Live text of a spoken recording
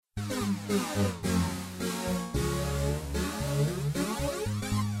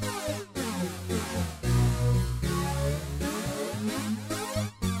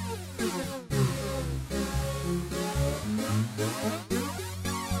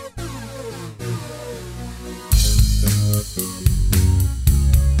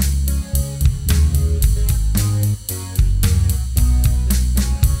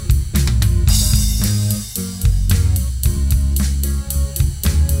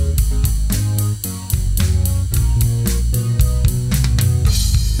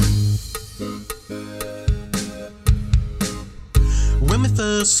When we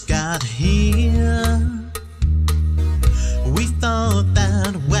first got here, we thought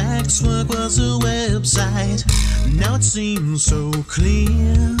that Waxwork was a website. Now it seems so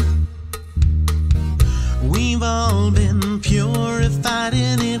clear. We've all been purified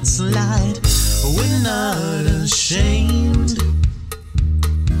in its light. We're not ashamed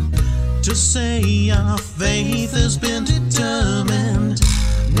to say our faith has been determined.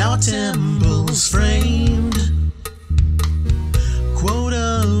 Now our temple's framed. Quote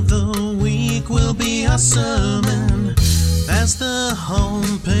of the week will be our sermon. As the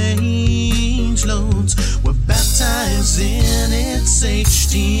homepage loads, we're baptized in its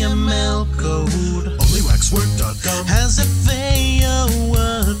HTML code. Only Waxwork.com has a FAO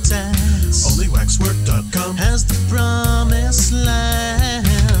attached. Only Waxwork.com has the promised land.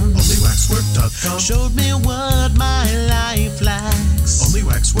 Only Waxwork.com showed me what my life lacks. Only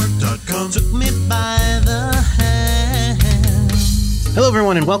Waxwork.com took me by the hand. Hello,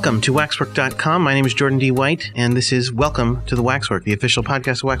 everyone, and welcome to Waxwork.com. My name is Jordan D. White, and this is Welcome to the Waxwork, the official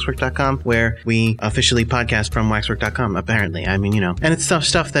podcast of Waxwork.com, where we officially podcast from Waxwork.com, apparently. I mean, you know. And it's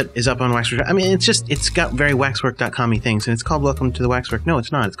stuff that is up on Waxwork. I mean, it's got very Waxwork.com-y things, and it's called Welcome to the Waxwork. No,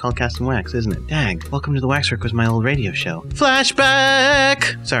 it's not. It's called Cast and Wax, isn't it? Dag. Welcome to the Waxwork was my old radio show.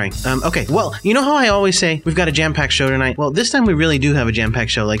 Flashback! Sorry. Okay, well, you know how I always say we've got a jam-packed show tonight? Well, this time we really do have a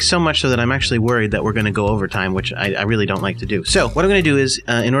jam-packed show, like so much so that I'm actually worried that we're going to go overtime, which I really don't like to do. So, what I'm going to do is,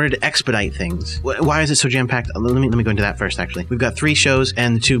 in order to expedite things, why is it so jam-packed? Let me go into that first, actually. We've got 3 shows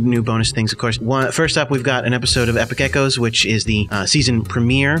and the 2 new bonus things, of course. First up, we've got an episode of Epic Echoes, which is the season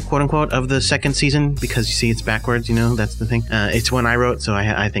premiere, quote-unquote, of the 2nd season, because you see it's backwards, you know, that's the thing. It's one I wrote, so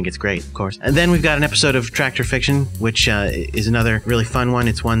I think it's great, of course. And then we've got an episode of Tractor Fiction, which is another really fun one.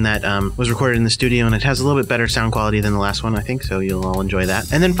 It's one that was recorded in the studio, and it has a little bit better sound quality than the last one, I think, so you'll all enjoy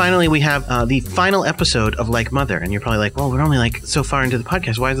that. And then finally, we have the final episode of Like Mother, and you're probably like, well, we're only like so far into the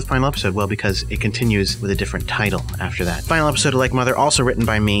podcast. Why is the final episode? Well, because it continues with a different title after that. Final episode of Like Mother, also written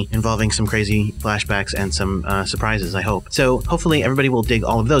by me, involving some crazy flashbacks and some surprises, I hope. So hopefully everybody will dig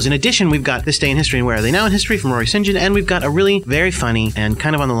all of those. In addition, we've got This Day in History and Where Are They Now in History from Rory St. John, and we've got a really very funny and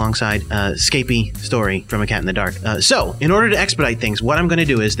kind of on the long side, scapey story from A Cat in the Dark. So, in order to expedite things, what I'm going to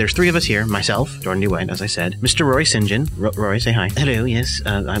do is, there's 3 of us here, myself, Jordan D. White, as I said, Mr. Rory St. John. Rory, say hi. Hello, yes.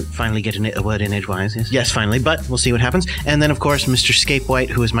 I'm finally getting a word in edgewise, yes. Yes, finally, but we'll see what happens. And then, of course, Mr. Scape White,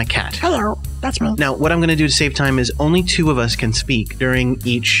 who is my cat. Hello, that's me. Now, what I'm going to do to save time is only 2 of us can speak during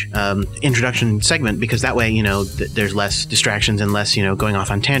each introduction segment, because that way, you know, there's less distractions and less, you know, going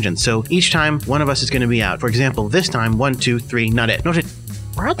off on tangents. So each time, one of us is going to be out. For example, this time, 1, 2, 3, not it. Not it.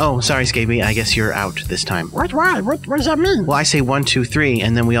 What? Oh, sorry, Scapey. I guess you're out this time. What? Why? What does that mean? Well, I say 1, 2, 3,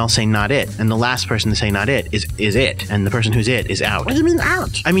 and then we all say not it. And the last person to say not it is it. And the person who's it is out. What do you mean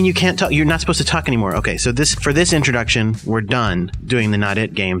out? I mean, you can't talk. You're not supposed to talk anymore. Okay, so for this introduction, we're done doing the not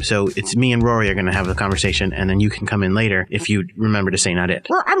it game. So it's me and Rory are going to have the conversation, and then you can come in later if you remember to say not it.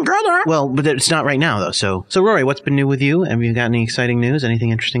 Well, I'm gonna. Well, but it's not right now, though. So Rory, what's been new with you? Have you got any exciting news?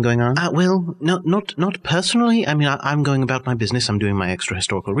 Anything interesting going on? Well, not personally. I mean, I'm going about my business. I'm doing my extra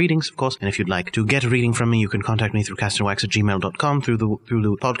historical readings, of course. And if you'd like to get a reading from me, you can contact me through castandwax@gmail.com through the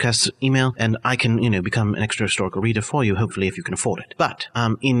podcast's email, and I can, become an extra historical reader for you, hopefully, if you can afford it. But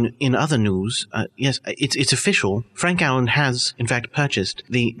in other news, yes, it's official. Frank Allen has, in fact, purchased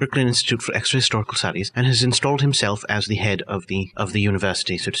the Brooklyn Institute for Extra Historical Studies and has installed himself as the head of the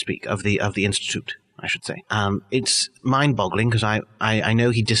university, so to speak, of the institute, I should say. It's mind-boggling because I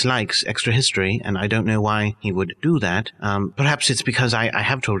know he dislikes extra history, and I don't know why he would do that. Perhaps it's because I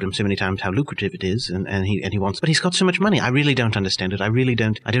have told him so many times how lucrative it is, and he wants. But he's got so much money. I really don't understand it. I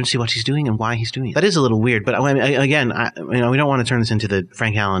don't see what he's doing and why he's doing it. That is a little weird. But again, we don't want to turn this into the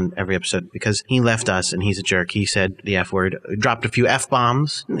Frank Allen every episode, because he left us and he's a jerk. He said the F word, dropped a few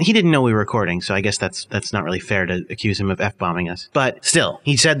F-bombs. He didn't know we were recording, so I guess that's not really fair to accuse him of F-bombing us. But still,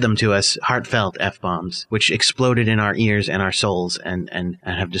 he said them to us, heartfelt F-bombs. F-bombs, which exploded in our ears and our souls and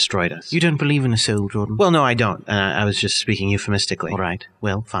have destroyed us. You don't believe in a soul, Jordan? Well, no, I don't. I was just speaking euphemistically. All right.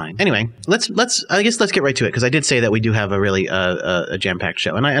 Well, fine. Anyway, let's get right to it, because I did say that we do have a really a jam-packed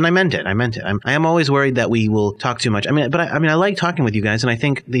show, and I meant it. I am always worried that we will talk too much. I like talking with you guys, and I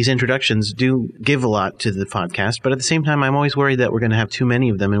think these introductions do give a lot to the podcast, but at the same time, I'm always worried that we're going to have too many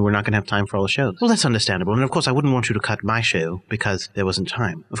of them and we're not going to have time for all the shows. Well, that's understandable. And of course, I wouldn't want you to cut my show because there wasn't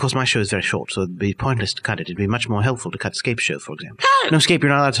time. Of course, my show is very short, so it'd be pointless to cut it. It'd be much more helpful to cut Scape's show, for example. No, Scape, you're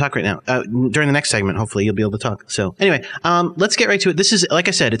not allowed to talk right now. During the next segment, hopefully, you'll be able to talk. So anyway, let's get right to it. This is, like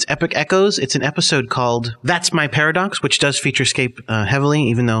I said, it's Epic Echoes. It's an episode called That's My Paradox, which does feature Scape heavily,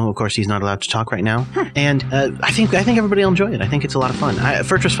 even though, of course, he's not allowed to talk right now. And I think everybody will enjoy it. I think it's a lot of fun.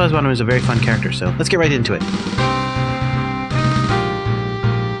 Fortress Fuzzbottom is a very fun character, so let's get right into it.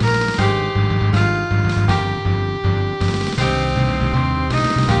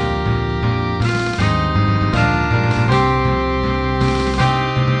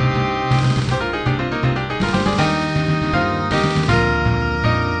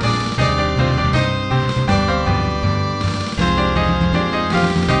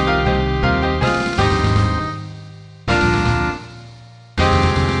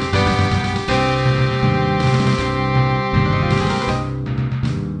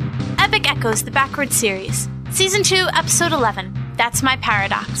 Echoes, the Backward Series, Season 2, Episode 11, That's My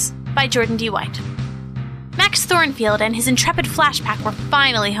Paradox, by Jordan D. White. Max Thornfield and his intrepid flashpack were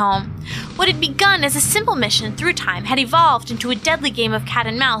finally home. What had begun as a simple mission through time had evolved into a deadly game of cat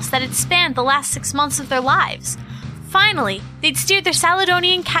and mouse that had spanned the last 6 months of their lives. Finally, they'd steered their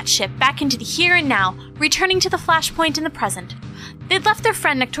Saladonian cat ship back into the here and now, returning to the flashpoint in the present. They'd left their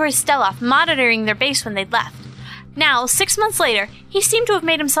friend Nectorius Steloff monitoring their base when they'd left. Now, 6 months later, he seemed to have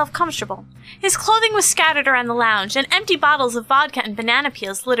made himself comfortable. His clothing was scattered around the lounge, and empty bottles of vodka and banana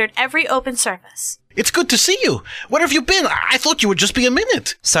peels littered every open surface. It's good to see you. Where have you been? I thought you would just be a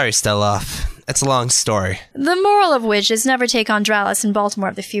minute. Sorry, Steloff. It's a long story. The moral of which is never take on Dralis in Baltimore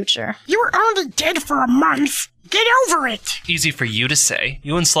of the future. You were only dead for a month. Get over it! Easy for you to say.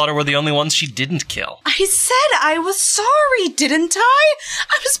 You and Slaughter were the only ones she didn't kill. I said I was sorry, didn't I?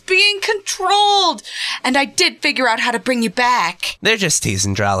 I was being controlled. And I did figure out how to bring you back. They're just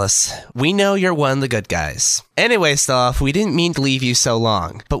teasing, Dralis. We know you're one of the good guys. Anyway, Steloff, we didn't mean to leave you so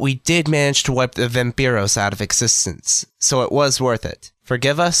long, but we did manage to wipe the Vampiros out of existence, so it was worth it.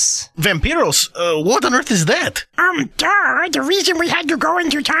 Forgive us? Vampiros? What on earth is that? The reason we had to go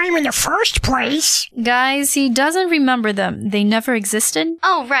into time in the first place. Guys, he doesn't remember them. They never existed?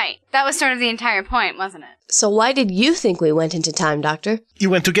 Oh, right. That was sort of the entire point, wasn't it? So why did you think we went into time, Doctor? You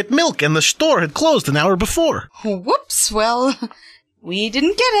went to get milk, and the store had closed an hour before. Whoops, well, we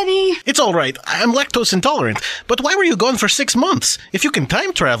didn't get any. It's all right. I'm lactose intolerant. But why were you gone for 6 months? If you can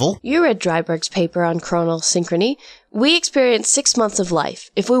time travel... You read Dryberg's paper on chronal synchrony. We experience 6 months of life.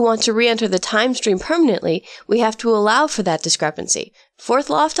 If we want to re-enter the time stream permanently, we have to allow for that discrepancy. Fourth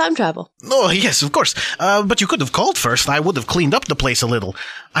law of time travel. Oh, yes, of course. But you could have called first. I would have cleaned up the place a little.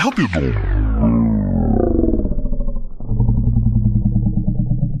 I hope you do.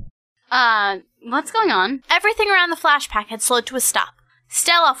 What's going on? Everything around the flashpack had slowed to a stop.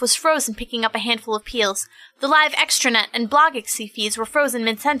 Steloff was frozen picking up a handful of peels. The live extranet and Blogixy feeds were frozen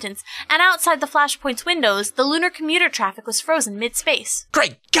mid-sentence, and outside the Flashpoint's windows, the lunar commuter traffic was frozen mid-space.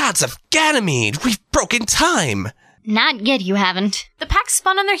 Great gods of Ganymede! We've broken time! Not yet, you haven't. The pack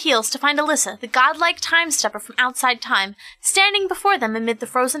spun on their heels to find Alyssa, the godlike time-stepper from outside time, standing before them amid the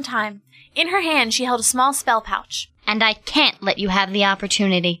frozen time. In her hand, she held a small spell pouch. And I can't let you have the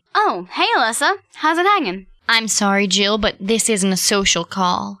opportunity. Oh, hey, Alyssa. How's it hanging? I'm sorry, Jill, but this isn't a social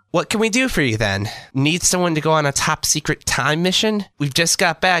call. What can we do for you, then? Need someone to go on a top-secret time mission? We've just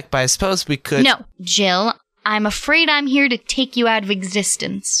got back, but I suppose we could... No, Jill. I'm afraid I'm here to take you out of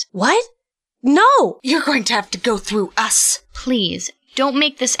existence. What? No! You're going to have to go through us. Please, don't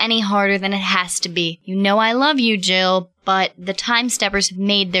make this any harder than it has to be. You know I love you, Jill, but the Time Steppers have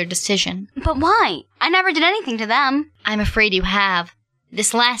made their decision. But why? I never did anything to them. I'm afraid you have.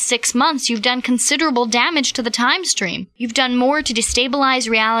 This last 6 months, you've done considerable damage to the time stream. You've done more to destabilize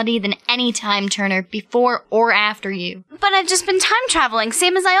reality than any time turner before or after you. But I've just been time traveling,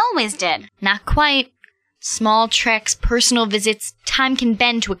 same as I always did. Not quite. Small treks, personal visits, time can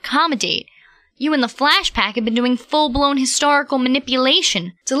bend to accommodate. You and the Flashpack have been doing full-blown historical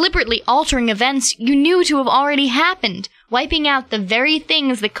manipulation, deliberately altering events you knew to have already happened, wiping out the very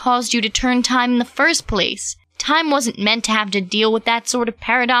things that caused you to turn time in the first place. Time wasn't meant to have to deal with that sort of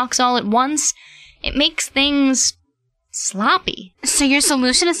paradox all at once. It makes things... sloppy. So your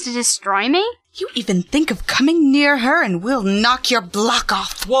solution is to destroy me? You even think of coming near her and we'll knock your block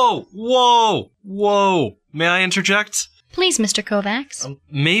off. Whoa! Whoa, may I interject? Please, Mr. Kovacs.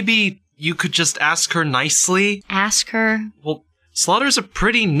 Maybe you could just ask her nicely? Ask her? Well, Slaughter's a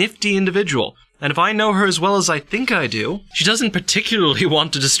pretty nifty individual, and if I know her as well as I think I do, she doesn't particularly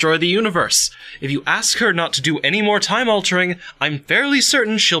want to destroy the universe. If you ask her not to do any more time altering, I'm fairly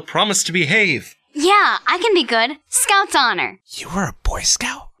certain she'll promise to behave. Yeah, I can be good. Scout's honor. You were a Boy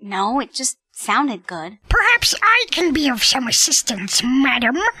Scout? No, it just sounded good. Perhaps I can be of some assistance,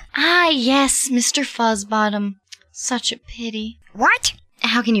 madam. Ah, yes, Mr. Fuzzbottom. Such a pity. What?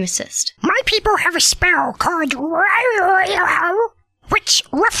 How can you assist? My people have a spell called which,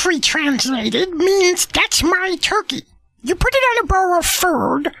 roughly translated, means that's my turkey. You put it on a bowl of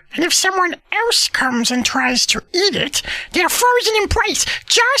food, and if someone else comes and tries to eat it, they're frozen in place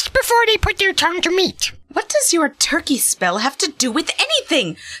just before they put their tongue to meat. What does your turkey spell have to do with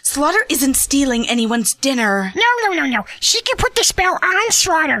anything? Slaughter isn't stealing anyone's dinner. No. She can put the spell on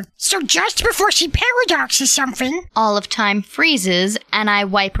Slaughter, so just before she paradoxes something... All of time freezes, and I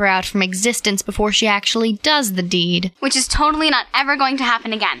wipe her out from existence before she actually does the deed. Which is totally not ever going to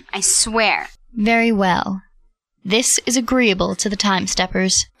happen again, I swear. Very well. This is agreeable to the Time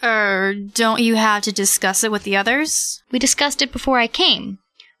Steppers. Don't you have to discuss it with the others? We discussed it before I came.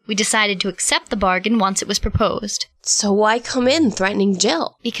 We decided to accept the bargain once it was proposed. So why come in threatening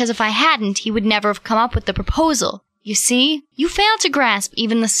Jill? Because if I hadn't, he would never have come up with the proposal. You see, you fail to grasp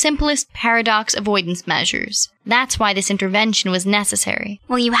even the simplest paradox avoidance measures. That's why this intervention was necessary.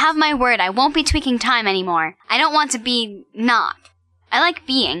 Well, you have my word, I won't be tweaking time anymore. I don't want to be not. I like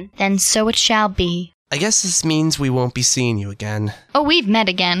being. Then so it shall be. I guess this means we won't be seeing you again. Oh, we've met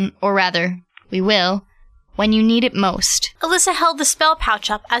again, or rather, we will, when you need it most. Alyssa held the spell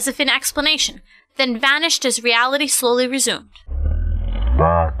pouch up as if in explanation, then vanished as reality slowly resumed.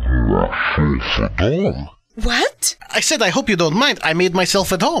 What? I said I hope you don't mind. I made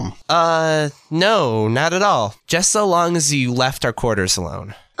myself at home. No, not at all. Just so long as you left our quarters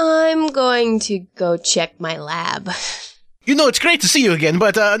alone. I'm going to go check my lab. You know, it's great to see you again,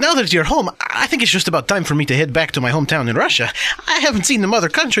 but now that you're home, I think it's just about time for me to head back to my hometown in Russia. I haven't seen the mother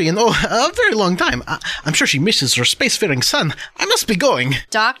country in, a very long time. I'm sure she misses her spacefaring son. I must be going.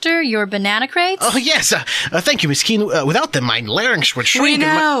 Doctor, your banana crates? Oh, yes. Thank you, Miss Keen. Without them, my larynx would shrink. We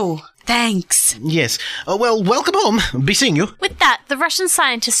know. Thanks. Yes. Well, welcome home. Be seeing you. With that, the Russian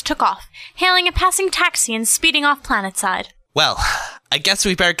scientist took off, hailing a passing taxi and speeding off planetside. Well, I guess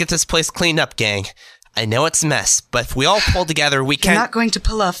we better get this place cleaned up, gang. I know it's a mess, but if we all pull together, we can... You're not going to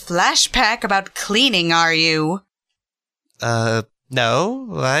pull a flashback about cleaning, are you? No,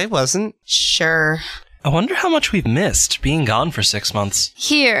 I wasn't. Sure. I wonder how much we've missed being gone for 6 months.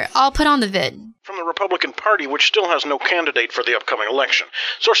 Here, I'll put on the vid. From the Republican Party, which still has no candidate for the upcoming election.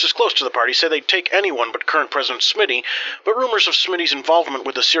 Sources close to the party say they'd take anyone but current President Smitty, but rumors of Smitty's involvement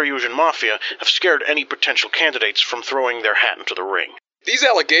with the Syrian Mafia have scared any potential candidates from throwing their hat into the ring. These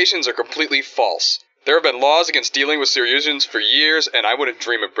allegations are completely false. There have been laws against dealing with Syrians for years, and I wouldn't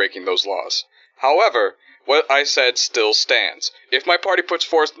dream of breaking those laws. However, what I said still stands. If my party puts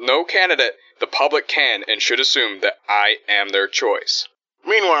forth no candidate, the public can and should assume that I am their choice.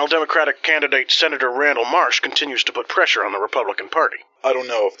 Meanwhile, Democratic candidate Senator Randall Marsh continues to put pressure on the Republican Party. I don't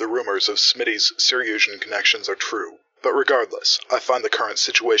know if the rumors of Smitty's Syrian connections are true, but regardless, I find the current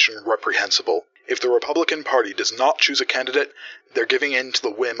situation reprehensible. If the Republican Party does not choose a candidate, they're giving in to the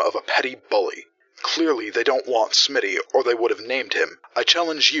whim of a petty bully. Clearly, they don't want Smitty, or they would have named him. I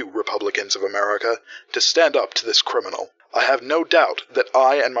challenge you, Republicans of America, to stand up to this criminal. I have no doubt that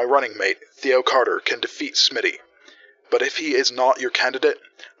I and my running mate, Theo Carter, can defeat Smitty. But if he is not your candidate,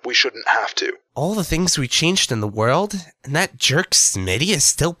 we shouldn't have to. All the things we changed in the world, and that jerk Smitty is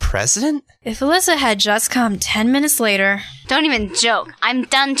still president? If Alyssa had just come 10 minutes later... Don't even joke. I'm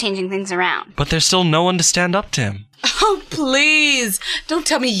done changing things around. But there's still no one to stand up to him. Oh, please. Don't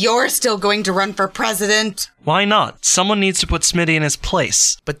tell me you're still going to run for president. Why not? Someone needs to put Smitty in his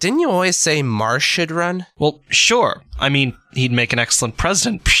place. But didn't you always say Marsh should run? Well, sure. I mean, he'd make an excellent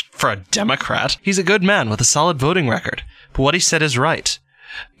president for a Democrat. He's a good man with a solid voting record. But what he said is right.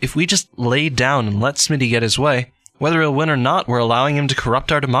 If we just lay down and let Smitty get his way, whether he'll win or not, we're allowing him to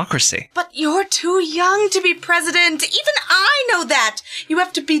corrupt our democracy. But you're too young to be president. Even I know that. You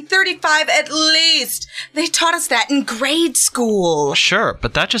have to be 35 at least. They taught us that in grade school. Sure,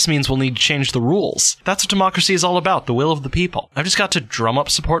 but that just means we'll need to change the rules. That's what democracy is all about, the will of the people. I've just got to drum up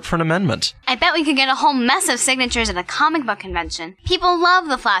support for an amendment. I bet we could get a whole mess of signatures at a comic book convention. People love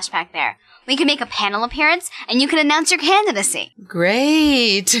the flashback there. We could make a panel appearance, and you could announce your candidacy.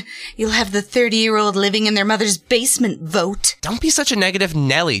 Great. You'll have the 30-year-old living in their mother's basement vote. Don't be such a negative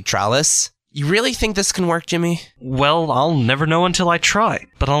Nelly, Trollis. You really think this can work, Jimmy? Well, I'll never know until I try,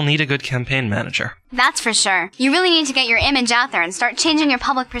 but I'll need a good campaign manager. That's for sure. You really need to get your image out there and start changing your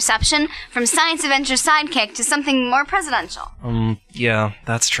public perception from science adventure sidekick to something more presidential. Yeah,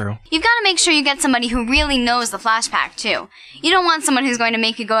 that's true. You've got to make sure you get somebody who really knows the Flashpack, too. You don't want someone who's going to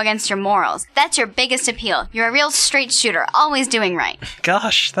make you go against your morals. That's your biggest appeal. You're a real straight shooter, always doing right.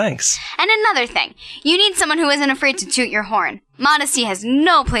 Gosh, thanks. And another thing, you need someone who isn't afraid to toot your horn. Modesty has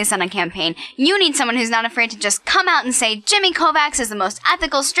no place on a campaign. You need someone who's not afraid to just come out and say, Jimmy Kovacs is the most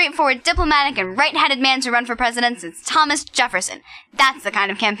ethical, straightforward, diplomatic, and right-headed man to run for president since Thomas Jefferson. That's the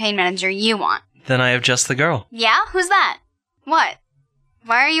kind of campaign manager you want. Then I have just the girl. Yeah? Who's that? What?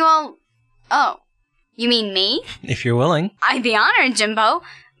 Why are you all... Oh. You mean me? If you're willing. I'd be honored, Jimbo.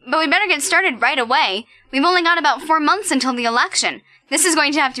 But we better get started right away. We've only got about 4 months until the election. This is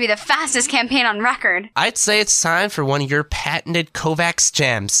going to have to be the fastest campaign on record. I'd say it's time for one of your patented Kovacs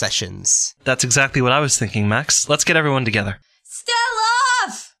jam sessions. That's exactly what I was thinking, Max. Let's get everyone together.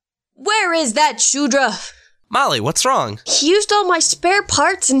 Steloff! Where is that Shudra? Molly, what's wrong? He used all my spare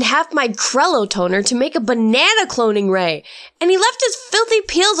parts and half my Krello toner to make a banana cloning ray, and he left his filthy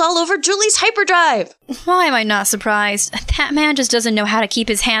peels all over Julie's hyperdrive. Why am I not surprised? That man just doesn't know how to keep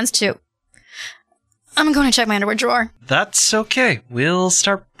his hands to... I'm going to check my underwear drawer. That's okay. We'll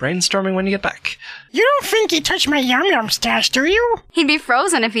start brainstorming when you get back. You don't think he touched my yum-yum stash, do you? He'd be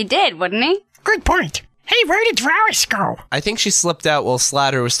frozen if he did, wouldn't he? Good point. Hey, where did Dralis go? I think she slipped out while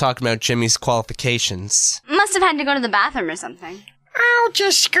Slatter was talking about Jimmy's qualifications. Must have had to go to the bathroom or something. I'll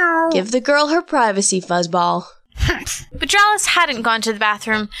just go. Give the girl her privacy, Fuzzball. But Dralis hadn't gone to the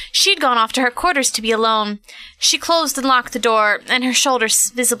bathroom. She'd gone off to her quarters to be alone. She closed and locked the door, and her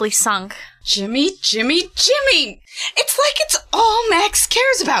shoulders visibly sunk. Jimmy, Jimmy, Jimmy! It's like it's all Max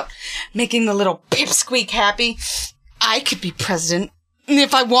cares about. Making the little pipsqueak happy. I could be president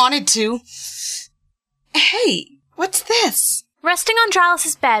if I wanted to. Hey, what's this? Resting on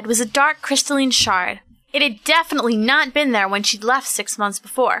Dralis's bed was a dark crystalline shard. It had definitely not been there when she'd left 6 months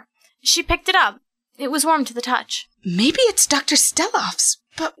before. She picked it up. It was warm to the touch. Maybe it's Dr. Steloff's,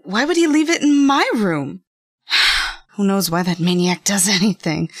 but why would he leave it in my room? Who knows why that maniac does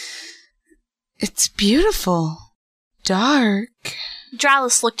anything? It's beautiful. Dark.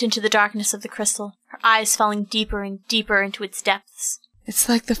 Dralis looked into the darkness of the crystal, her eyes falling deeper and deeper into its depths. It's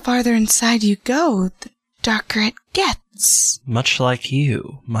like the farther inside you go, the darker it gets. Much like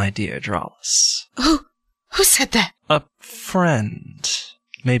you, my dear Dralis. Who said that? A friend.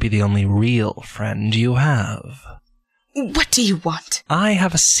 Maybe the only real friend you have. What do you want? I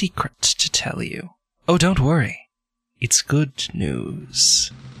have a secret to tell you. Oh, don't worry. It's good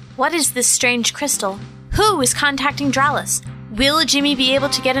news. What is this strange crystal? Who is contacting Dralis? Will Jimmy be able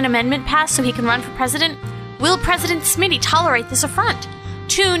to get an amendment passed so he can run for president? Will President Smitty tolerate this affront?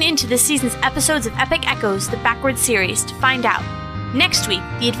 Tune into this season's episodes of Epic Echoes, the Backward series, to find out. Next week,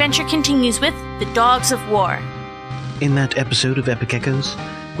 the adventure continues with The Dogs of War. In that episode of Epic Echoes,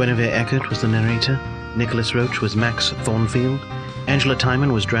 Guinevere Eckert was the narrator, Nicholas Roach was Max Thornfield, Angela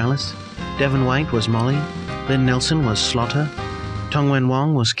Timon was Dralis, Devon White was Molly, Lynn Nelson was Slaughter, Tongwen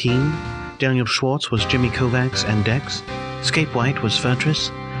Wong was Keen, Daniel Schwartz was Jimmy Kovacs and Dex, Scape White was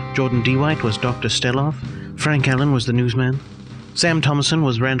Fertris, Jordan D. White was Dr. Steloff, Frank Allen was the newsman, Sam Thomason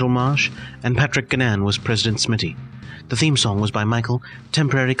was Randall Marsh, and Patrick Gannan was President Smitty. The theme song was by Michael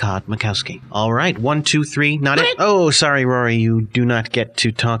Temporary Card Makowski. All right, 1, 2, 3, not it. Oh, sorry, Rory, you do not get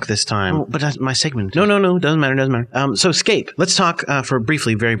to talk this time. Oh, but that's my segment. No, doesn't matter. So, Scape, let's talk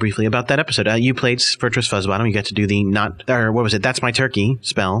very briefly about that episode. You played Fertris Fuzzbottom. You get to do the That's My Turkey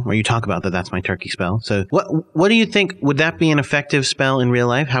spell, where you talk about That's My Turkey spell. So, what do you think? Would that be an effective spell in real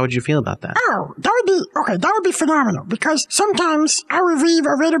life? How would you feel about that? Oh, that would be phenomenal, because sometimes I will leave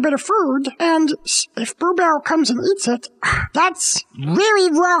a little bit of food, and if Bluebell comes and eats it, that's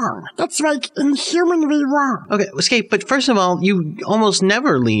really wrong. That's like inhumanly wrong. Okay, Escape, but first of all, you almost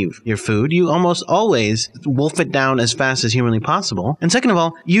never leave your food. You almost always wolf it down as fast as humanly possible. And second of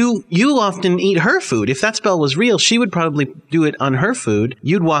all, you often eat her food. If that spell was real, she would probably do it on her food.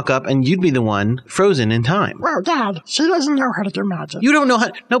 You'd walk up and you'd be the one frozen in time. Well, Dad, she doesn't know how to do magic. You don't know how...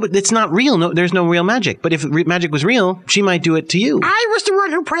 No, but it's not real. No, there's no real magic. But if magic was real, she might do it to you. I was the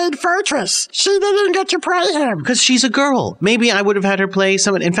one who played Fertris. She didn't get to play him. Because she's a girl. Maybe I would have had her play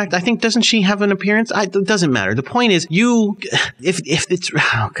someone. In fact, I think, doesn't she have an appearance? It doesn't matter. The point is, if it's...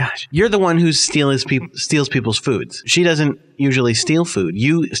 Oh, gosh. You're the one who steals people's foods. She doesn't usually steal food.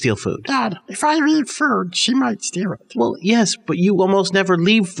 You steal food. Dad, if I leave food, she might steal it. Well, yes, but you almost never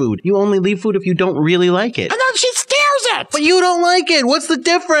leave food. You only leave food if you don't really like it. And then she steals it! But you don't like it. What's the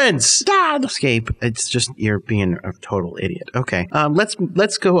difference? Dad. Escape. It's just you're being a total idiot. Okay.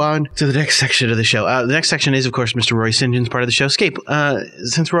 Let's go on to the next section of the show. The next section is, of course, Mr. Roy St. John's part of the show. Escape.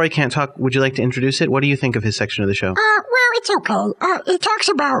 Since Roy can't talk, would you like to introduce it? What do you think of his section of the show? Well, it's okay. It talks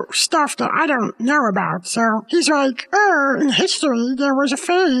about stuff that I don't know about. So he's like, in history there was a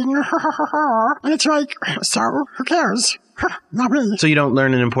thing, and it's like, so who cares? Not me. So you don't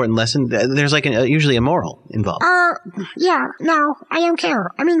learn an important lesson? There's like usually a moral involved. Yeah, no, I don't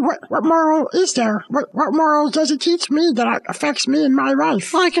care. I mean, what moral is there? What moral does it teach me that affects me in my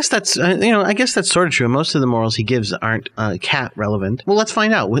life? Well, I guess that's, I guess that's sort of true. Most of the morals he gives aren't cat relevant. Well, let's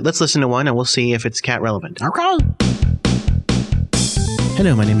find out. Let's listen to one and we'll see if it's cat relevant. Okay.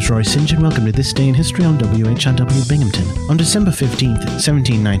 Hello, my name is Roy St. John. Welcome to This Day in History on WHRW Binghamton. On December 15th,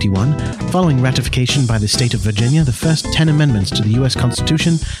 1791, following ratification by the state of Virginia, the first 10 amendments to the U.S.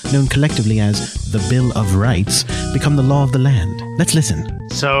 Constitution, known collectively as the Bill of Rights, become the law of the land. Let's listen.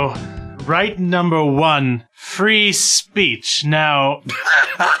 So, right number 1, free speech. Now,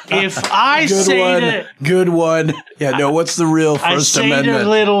 if I Good one. Yeah, no, what's the real First Amendment? I say to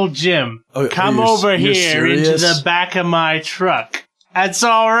little Jim, come over here into the back of my truck. That's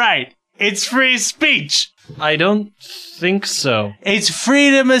all right. It's free speech. I don't think so. It's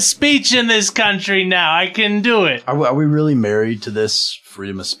freedom of speech in this country now. I can do it. Are we really married to this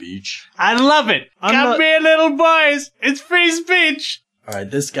freedom of speech? I love it. Come here, little boys. It's free speech. All right,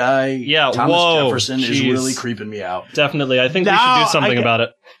 this guy, Thomas Jefferson, is really creeping me out. Definitely. I think we should do something about it.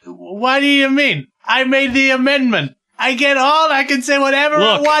 What do you mean? I made the amendment. I can say whatever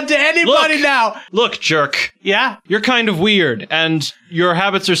I want to anybody now. Look, jerk. Yeah? You're kind of weird, and your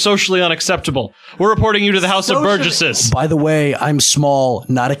habits are socially unacceptable. We're reporting you to the House of Burgesses. By the way, I'm small,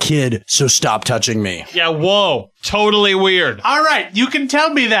 not a kid, so stop touching me. Yeah, whoa. Totally weird. All right, you can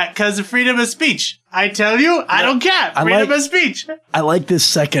tell me that because of freedom of speech. I tell you, I don't care. Freedom of speech. I like this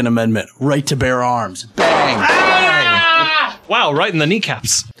Second Amendment. Right to bear arms. Bang! Bang! Wow, right in the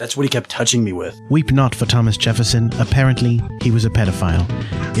kneecaps. That's what he kept touching me with. Weep not for Thomas Jefferson. Apparently, he was a pedophile.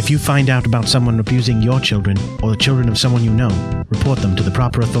 If you find out about someone abusing your children, or the children of someone you know, report them to the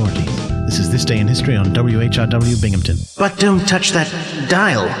proper authorities. This is This Day in History on WHRW Binghamton. But don't touch that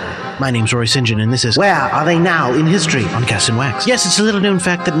dial. My name's Roy St. John, and this is Where Are They Now in History on Cast and Wax. Yes, it's a little-known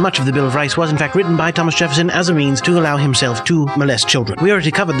fact that much of the Bill of Rights was in fact written by Thomas Jefferson as a means to allow himself to molest children. We already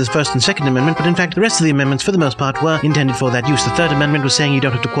covered the First and Second Amendment, but in fact the rest of the amendments for the most part were intended for that use. The Third Amendment was saying you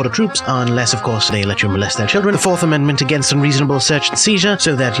don't have to quarter troops unless, of course, they let you molest their children. The Fourth Amendment against unreasonable search and seizure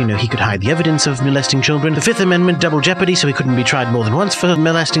so that, he could hide the evidence of molesting children. The Fifth Amendment, double jeopardy, so he couldn't be tried more than once for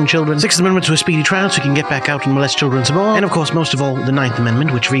molesting children. Sixth Amendment to a speedy trial so he can get back out and molest children some more. And of course, most of all, the Ninth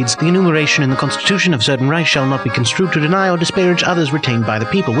Amendment, which reads, the enumeration in the Constitution of certain rights shall not be construed to deny or disparage others retained by the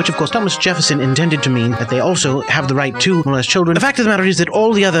people, which of course Thomas Jefferson intended to mean that they also have the right to molest children. The fact of the matter is that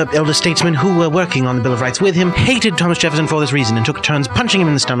all the other elder statesmen who were working on the Bill of Rights with him hated Thomas Jefferson for this reason and took turns punching him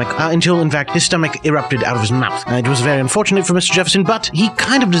in the stomach until, in fact, his stomach erupted out of his mouth. It was very unfortunate for Mr. Jefferson, but he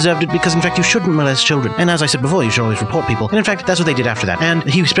kind of deserved it because, in fact, you shouldn't molest children. And as I said before, you should always report people. And in fact, that's what they did after that. And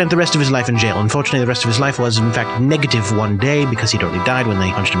he spent the rest of his life in jail. Unfortunately, the rest of his life was, in fact, negative one day because he'd already died when they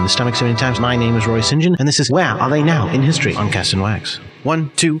punched him in the stomach so many times. My name is Roy St. John, and this is Where Are They Now in History on Cast and Wax.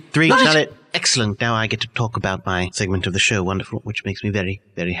 1, 2, 3, got it. Excellent. Now I get to talk about my segment of the show. Wonderful. Which makes me very,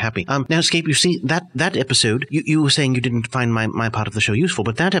 very happy. Now, Escape, you see, that episode, you were saying you didn't find my part of the show useful,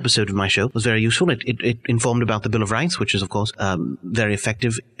 but that episode of my show was very useful. It informed about the Bill of Rights, which is, of course, very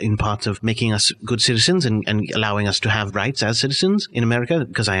effective in parts of making us good citizens and allowing us to have rights as citizens in America,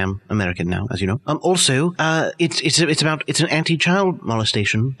 because I am American now, as you know. Also, it's an anti-child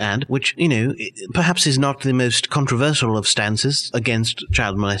molestation ad, which, perhaps is not the most controversial of stances against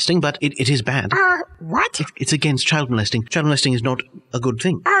child molesting, but it is bad. What? It's against child molesting. Child molesting is not a good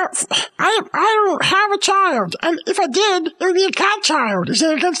thing. I don't have a child, and if I did, it would be a cat child. Is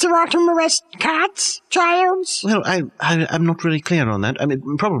it against the law to molest cats? Childs? Well, I'm not really clear on that. I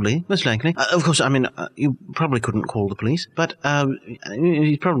mean, probably, most likely. Of course, I mean, you probably couldn't call the police, but I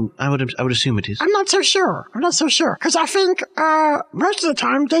would assume it is. I'm not so sure, because I think most of the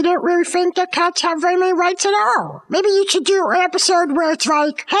time they don't really think that cats have very many rights at all. Maybe you should do an episode where it's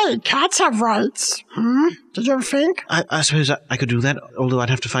like, hey, cats have rights. Did you ever think? I suppose I could do that, although I'd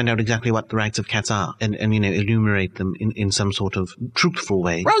have to find out exactly what the rights of cats are and enumerate them in some sort of truthful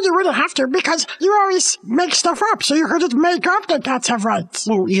way. Well, you wouldn't have to, because you always make stuff up, so you could just make up that cats have rights.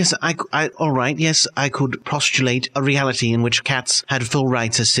 Well, yes, all right, yes, I could postulate a reality in which cats had full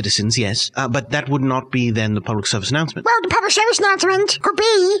rights as citizens, yes, but that would not be then the public service announcement. Well, the public service announcement could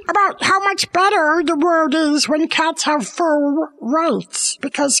be about how much better the world is when cats have full rights,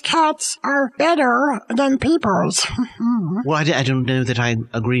 because cats are better than peoples. Well, I don't know that I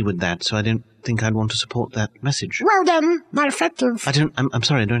agree with that, so I don't think I'd want to support that message. Well then, not effective. I'm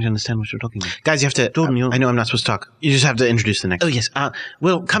sorry, I don't understand what you're talking about. Guys, you have to... Jordan, I know I'm not supposed to talk. You just have to introduce the next. Oh, yes.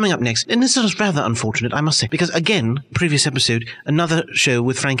 Well, coming up next, and this is rather unfortunate, I must say, because again, previous episode, another show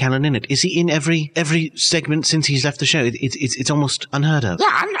with Frank Allen in it. Is he in every segment since he's left the show? It's almost unheard of.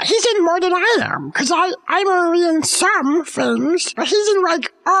 Yeah, he's in more than I am, because I'm only in some things, but he's in,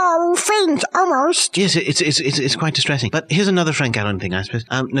 like, all things, almost. Yes, it's quite distressing. But here's another Frank Allen thing, I suppose.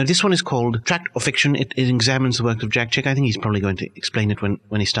 No, this one is called Fact or Fiction. It examines the work of Jack Chick. I think he's probably going to explain it when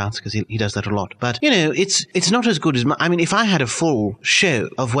he starts, because he does that a lot. But, it's not as good as... I mean, if I had a full show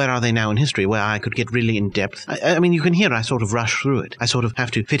of Where Are They Now in History, where I could get really in depth, I mean, you can hear I sort of rush through it. I sort of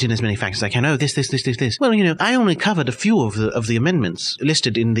have to fit in as many facts as I can. Oh, this. Well, I only covered a few of the amendments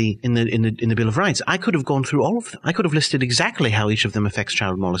listed in the Bill of Rights. I could have gone through all of them. I could have listed exactly how each of them affects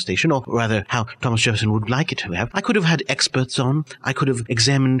child molestation, or rather, how Thomas Jefferson would like it to have. I could have had experts on. I could have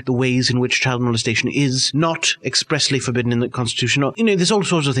examined the ways in which child molestation is not expressly forbidden in the Constitution. Or, there's all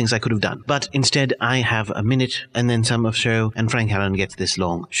sorts of things I could have done. But instead, I have a minute and then some of show, and Frank Allen gets this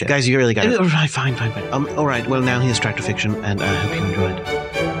long show. Guys, you really got it. All right, fine. All right, well, now here's Tract or Fiction, and I hope you enjoyed.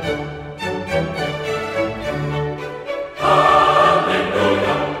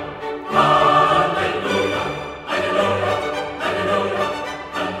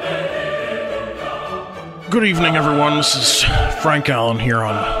 Good evening, everyone. This is Frank Allen here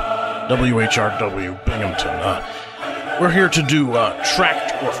on WHRW Binghamton. We're here to do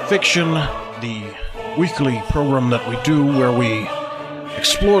Tract or Fiction, the weekly program that we do where we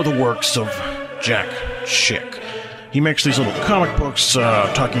explore the works of Jack Chick. He makes these little comic books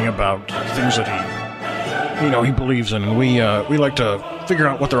talking about things that he believes in, and we like to figure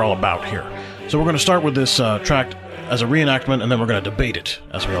out what they're all about here. So we're going to start with this tract as a reenactment, and then we're going to debate it,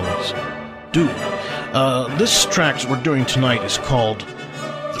 as we always do. This tract we're doing tonight is called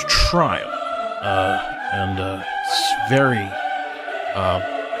The Trial, and it's very,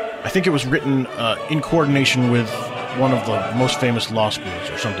 I think it was written in coordination with one of the most famous law schools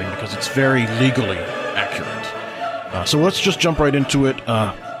or something, because it's very legally accurate. So let's just jump right into it.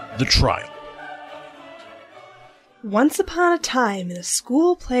 The Trial. Once upon a time in a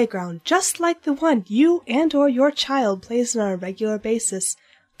school playground just like the one you and or your child plays on a regular basis,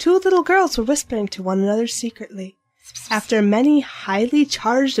 two little girls were whispering to one another secretly. After many highly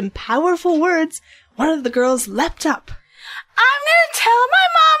charged and powerful words, one of the girls leapt up. I'm gonna tell my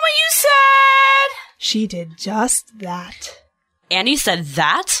mom what you said! She did just that. Annie said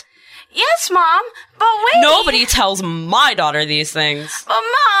that? Yes, Mom, but wait! Nobody tells my daughter these things. But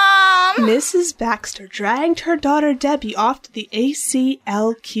Mom! Mrs. Baxter dragged her daughter Debbie off to the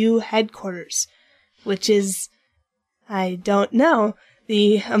ACLQ headquarters, which is, I don't know,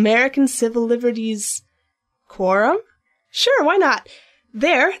 the American Civil Liberties Quorum? Sure, why not?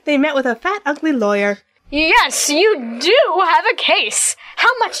 There, they met with a fat, ugly lawyer. Yes, you do have a case.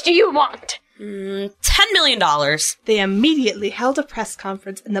 How much do you want? $10 million. They immediately held a press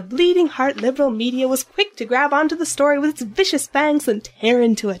conference, and the bleeding heart liberal media was quick to grab onto the story with its vicious fangs and tear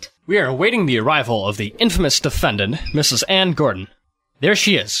into it. We are awaiting the arrival of the infamous defendant, Mrs. Ann Gordon. There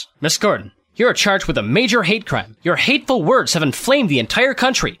she is. Miss Gordon, you are charged with a major hate crime. Your hateful words have inflamed the entire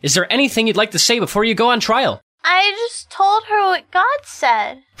country. Is there anything you'd like to say before you go on trial? I just told her what God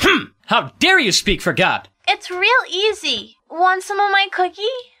said. How dare you speak for God? It's real easy. Want some of my cookie?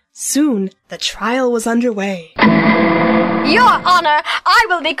 Soon, the trial was underway. Your Honor, I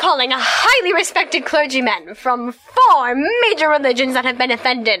will be calling a highly respected clergyman from 4 major religions that have been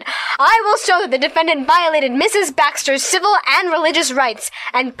offended. I will show that the defendant violated Mrs. Baxter's civil and religious rights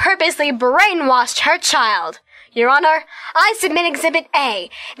and purposely brainwashed her child. Your Honor, I submit Exhibit A.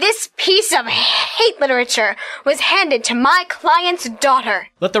 This piece of hate literature was handed to my client's daughter.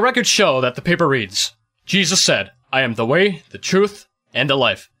 Let the record show that the paper reads, Jesus said, I am the way, the truth, and the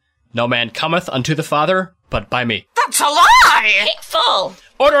life. No man cometh unto the Father, but by me. That's a lie! Hateful!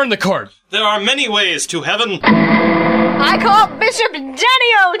 Order in the court! There are many ways to heaven. I call Bishop Danny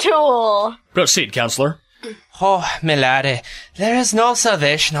O'Toole! Proceed, counselor. Oh, my laddie, there is no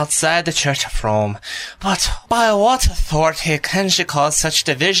salvation outside the Church of Rome. But by what authority can she cause such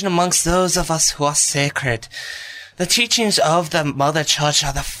division amongst those of us who are sacred? The teachings of the Mother Church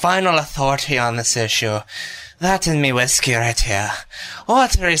are the final authority on this issue. That and me whiskey right here.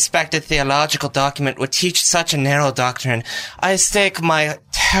 What respected theological document would teach such a narrow doctrine? I stake my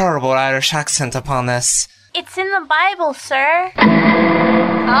terrible Irish accent upon this. It's in the Bible, sir.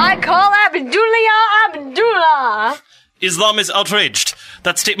 I call Abdullah. Islam is outraged.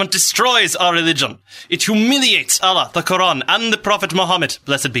 That statement destroys our religion. It humiliates Allah, the Quran, and the Prophet Muhammad,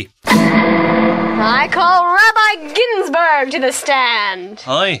 blessed be. I call Rabbi Ginsburg to the stand.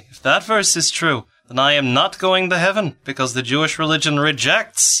 Aye, if that verse is true, then I am not going to heaven, because the Jewish religion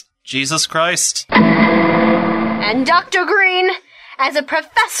rejects Jesus Christ. And Dr. Green, as a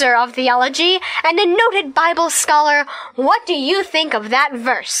professor of theology and a noted Bible scholar, what do you think of that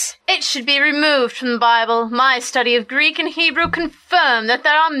verse? It should be removed from the Bible. My study of Greek and Hebrew confirm that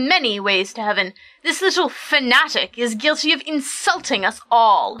there are many ways to heaven. This little fanatic is guilty of insulting us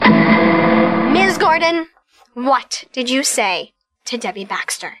all. Ms. Gordon, what did you say to Debbie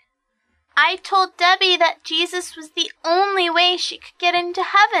Baxter? I told Debbie that Jesus was the only way she could get into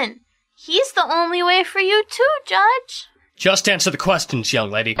heaven. He's the only way for you too, Judge. Just answer the questions, young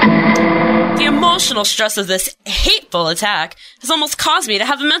lady. The emotional stress of this hateful attack has almost caused me to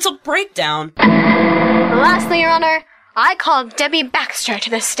have a mental breakdown. Lastly, Your Honor, I called Debbie Baxter to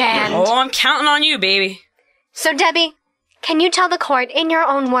the stand. Oh, I'm counting on you, baby. So, Debbie, can you tell the court in your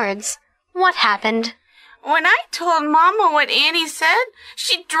own words what happened? When I told Mama what Annie said,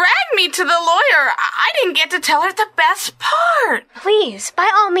 she dragged me to the lawyer. I didn't get to tell her the best part. Please, by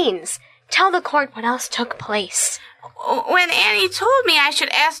all means, tell the court what else took place. When Annie told me I should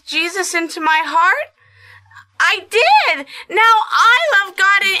ask Jesus into my heart, I did. Now I love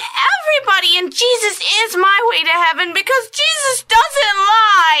God and everybody, and Jesus is my way to heaven because Jesus doesn't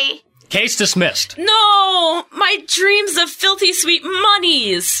lie. Case dismissed. No, my dreams of filthy sweet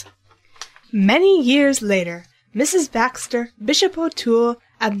monies. Many years later, Mrs. Baxter, Bishop O'Toole,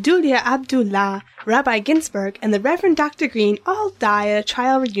 Abdullah Abdullah, Rabbi Ginsburg, and the Reverend Dr. Green all die at a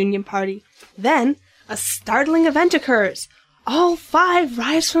trial reunion party. Then, a startling event occurs. All 5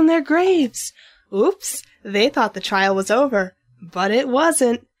 rise from their graves. Oops, they thought the trial was over. But it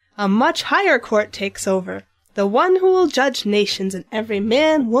wasn't. A much higher court takes over. The one who will judge nations, and every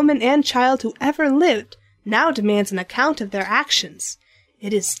man, woman, and child who ever lived now demands an account of their actions.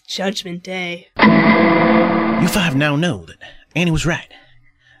 It is Judgment Day. You 5 now know that Annie was right.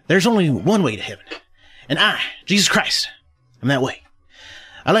 There's only one way to heaven. And I, Jesus Christ, am that way.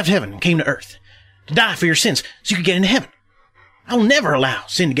 I left heaven and came to earth to die for your sins so you could get into heaven. I will never allow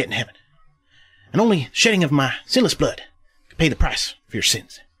sin to get in heaven. And only shedding of my sinless blood can pay the price for your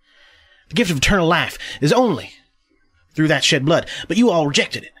sins. The gift of eternal life is only through that shed blood, but you all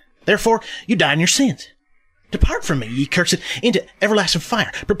rejected it. Therefore, you died in your sins. Depart from me, ye cursed, into everlasting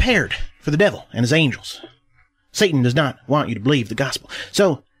fire, prepared for the devil and his angels. Satan does not want you to believe the gospel,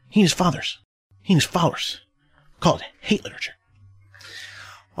 so he and his followers call it hate literature.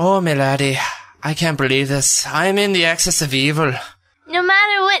 Oh, my laddie, I can't believe this. I am in the excess of evil. No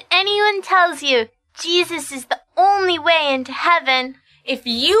matter what anyone tells you, Jesus is the only way into heaven. If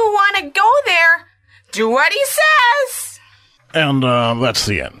you want to go there, do what he says. And that's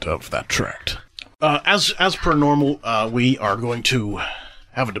the end of that tract. As per normal, we are going to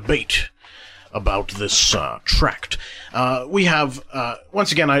have a debate about this tract. We have,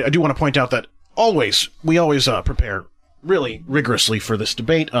 once again, I do want to point out that we always prepare really rigorously for this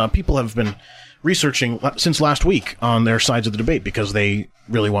debate. People have been researching since last week on their sides of the debate because they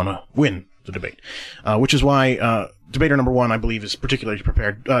really want to win the debate, which is why debater number 1, I believe, is particularly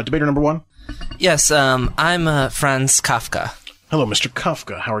prepared. Debater number 1? Yes, I'm Franz Kafka. Hello, Mr.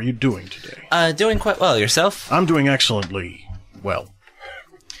 Kafka. How are you doing today? Doing quite well. Yourself? I'm doing excellently well.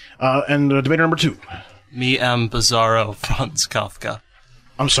 And debater number 2? Me am Bizarro Franz Kafka.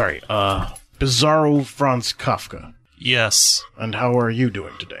 I'm sorry, Bizarro Franz Kafka. Yes. And how are you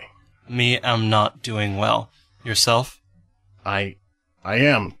doing today? Me am not doing well. Yourself? I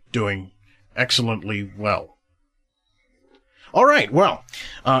am doing excellently well. All right, well,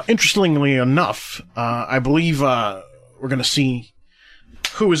 interestingly enough, I believe we're going to see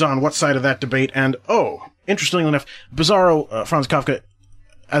who is on what side of that debate. And, interestingly enough, Bizarro Franz Kafka,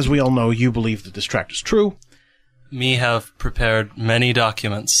 as we all know, you believe that this tract is true. Me have prepared many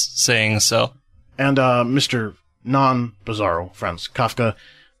documents saying so. And Mr. Non-Bizarro Franz Kafka,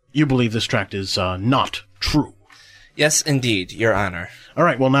 you believe this tract is not true. Yes, indeed, Your Honor. All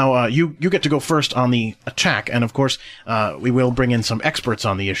right, well, now you get to go first on the attack, and of course, we will bring in some experts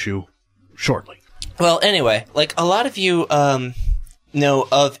on the issue shortly. Well, anyway, like a lot of you know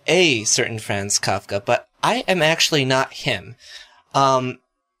of a certain Franz Kafka, but I am actually not him.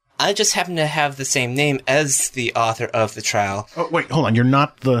 I just happen to have the same name as the author of the trial. Oh, wait, hold on. You're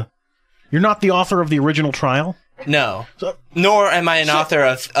not the author of the original trial? No. Nor am I an author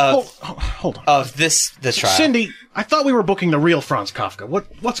of hold on. Of the trial. Cindy, I thought we were booking the real Franz Kafka.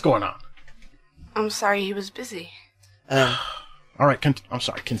 What's going on? I'm sorry, he was busy. All right, I'm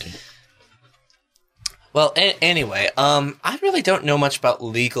sorry, continue. Well, anyway, I really don't know much about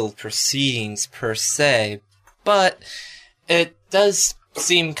legal proceedings per se, but it does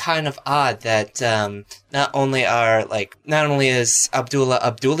seem kind of odd that not only is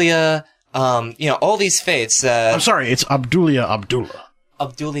Abdullah, all these faiths. I'm sorry, it's Abdullah.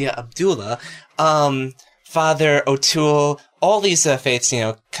 Abdullah, Father O'Toole, all these faiths,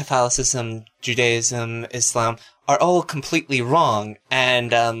 Catholicism, Judaism, Islam, are all completely wrong,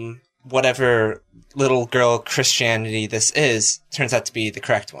 and whatever little girl Christianity this is turns out to be the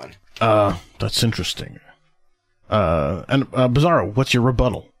correct one. That's interesting. And Bizarro, what's your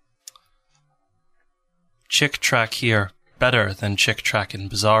rebuttal? Chick track here better than chick track in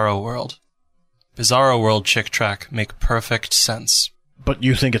Bizarro World. Bizarro World chick track make perfect sense. But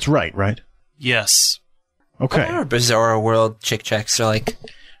you think it's right? Yes. Okay. What are Bizarro World chick tracks are like?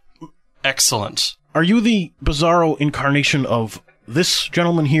 Excellent. Are you the Bizarro incarnation of this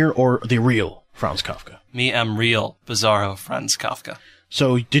gentleman here, or the real Franz Kafka? Me am real Bizarro Franz Kafka.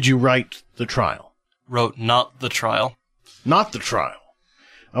 So, did you write the trial? Wrote not the trial. Not the trial.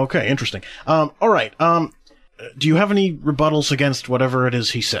 Okay, interesting. All right. Do you have any rebuttals against whatever it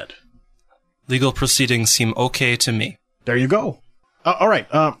is he said? Legal proceedings seem okay to me. There you go. All right.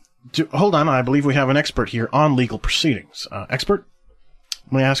 Hold on. I believe we have an expert here on legal proceedings. Expert?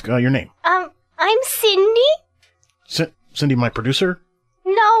 Let me ask your name. I'm Cindy. Cindy, my producer?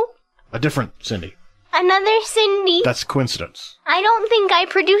 No. A different Cindy. Another Cindy. That's coincidence. I don't think I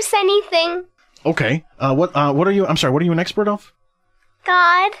produce anything. Okay. What are you? I'm sorry. What are you an expert of?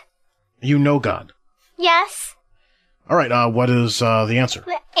 God. You know God. Yes. All right. What is the answer?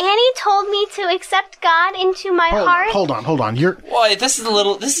 Annie told me to accept God into my heart. Hold on. Boy, this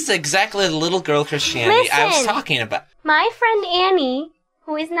is exactly the little girl Christianity I was talking about. My friend Annie,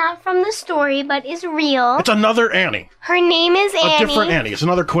 who is not from the story but is real. It's another Annie. Her name is Annie. A different Annie. It's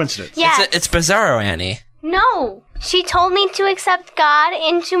another coincidence. Yes. It's Bizarro Annie. No. She told me to accept God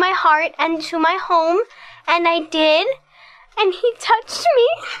into my heart and to my home, and I did. And he touched me.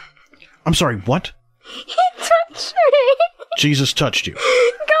 I'm sorry, what? He touched me. Jesus touched you.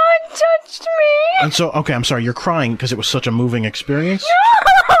 God touched me. And so, okay, I'm sorry, you're crying because it was such a moving experience?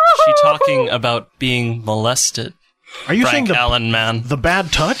 No! She talking about being molested. Are you Frank saying Allen man? The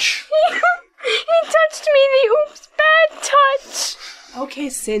bad touch? He touched me, the oops bad touch. Okay,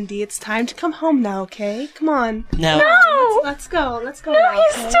 Cindy, it's time to come home now, okay? Come on. No. Let's go. Let's go. No, now,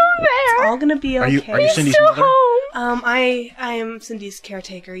 he's okay? still there. It's all gonna be okay. Are you Cindy's still mother? home. I am Cindy's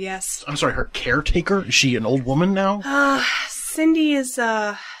caretaker, yes. I'm sorry, her caretaker? Is she an old woman now? Cindy is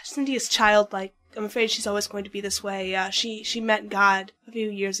childlike. I'm afraid she's always going to be this way. She met God a few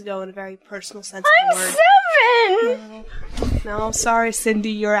years ago in a very personal sense of the word. I'm 7! No, sorry,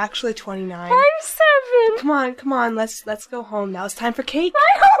 Cindy, you're actually 29. I'm 7! Come on, let's go home now. It's time for cake.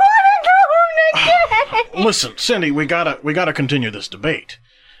 I don't want to go home again! Listen, Cindy, we gotta continue this debate.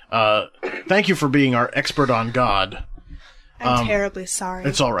 Thank you for being our expert on God. I'm terribly sorry.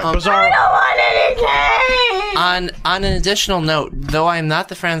 It's all right. I don't want anything! On an additional note, though I'm not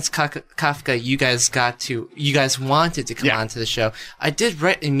the Franz Kafka you guys wanted to come onto the show, I did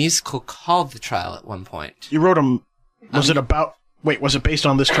write a musical called The Trial at one point. You wrote was it based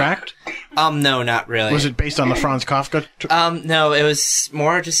on this tract? No, not really. Was it based on the Franz Kafka? No, it was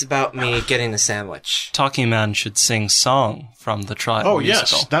more just about me getting the sandwich. Talking Man should sing song from The Trial Oh,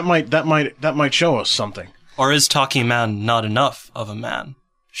 musical. yes. That might show us something. Or is Talkie Man not enough of a man?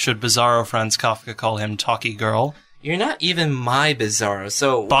 Should Bizarro Franz Kafka call him Talkie Girl? You're not even my Bizarro,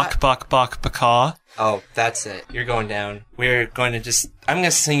 so... Bok, baka. Oh, that's it. You're going down. I'm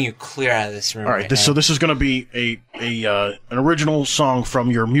gonna sing you clear out of this room. All right, so this is going to be an original song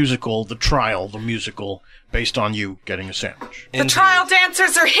from your musical, The Trial, the musical, based on you getting a sandwich. The trial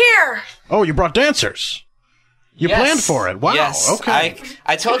dancers are here! Oh, you brought dancers. You planned for it. Wow. Yes. Okay.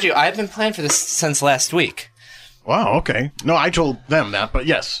 I told you, I've been planning for this since last week. Wow, okay. No, I told them that, but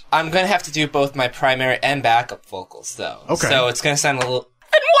yes. I'm going to have to do both my primary and backup vocals, though. Okay. So it's going to sound a little...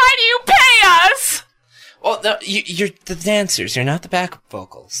 Then why do you pay us? Well, you're the dancers. You're not the backup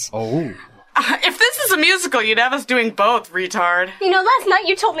vocals. Oh. If this is a musical, you'd have us doing both, retard. You know, last night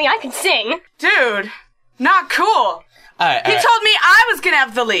you told me I could sing. Dude, not cool. He told me I was gonna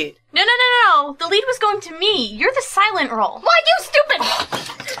have the lead. No. The lead was going to me. You're the silent role. Why, you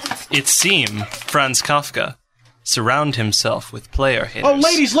stupid! It seemed Franz Kafka surround himself with player haters. Oh,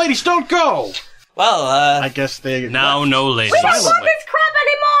 ladies, don't go! Well, I guess they... Now, no ladies. We don't want this crap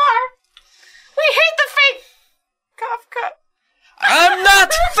anymore! We hate the fake Kafka. I'm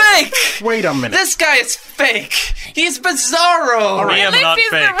not fake! Wait a minute. This guy is fake! He's Bizarro! I am At least not he's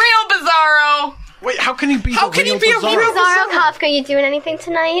fake. the real Bizarro. Wait, how can he be How can he be a real Bizarro Kafka, you doing anything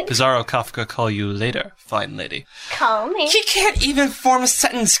tonight? Bizarro Kafka, call you later, fine lady. Call me. He can't even form a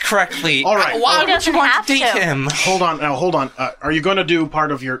sentence correctly. All right. Why He would you want to date him? Hold on. Are you going to do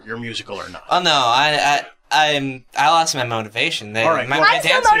part of your musical or not? Oh no, I lost my motivation. All right. My I'm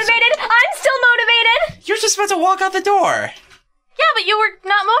still motivated. I'm still motivated. You're just about to walk out the door. Yeah, but you were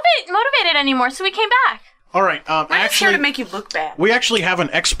not motivated anymore, so we came back. All right. I'm just here Actually, to make you look bad. we actually have an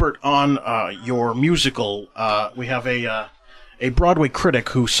expert on your musical. We have a Broadway critic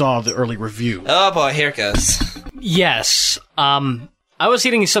who saw the early review. Oh boy, here it goes. Yes. I was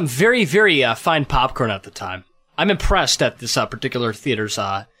eating some very, very fine popcorn at the time. I'm impressed at this particular theater's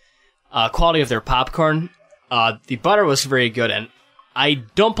quality of their popcorn. The butter was very good, and I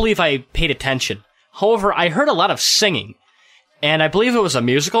don't believe I paid attention. However, I heard a lot of singing, and I believe it was a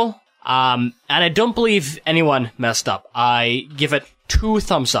musical. And I don't believe anyone messed up. I give it 2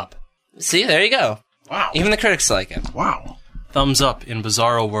 thumbs up. See, there you go. Wow. Even the critics like it. Wow. Thumbs up in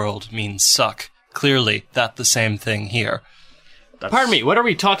Bizarro World means suck. Clearly, that's the same thing here. Pardon me, what are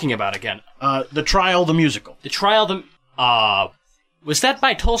we talking about again? The Trial, the musical. The Trial, was that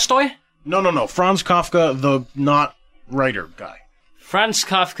by Tolstoy? No. Franz Kafka, the not writer guy. Franz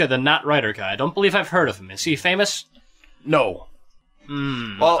Kafka, the not writer guy. I don't believe I've heard of him. Is he famous? No.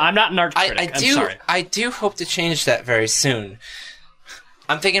 Well, I'm not an art critic. I'm sorry. I do hope to change that very soon.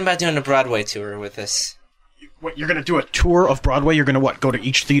 I'm thinking about doing a Broadway tour with this. What, you're going to do a tour of Broadway? You're going to go to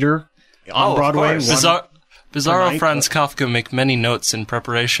each theater on Broadway? Bizarro Franz Kafka make many notes in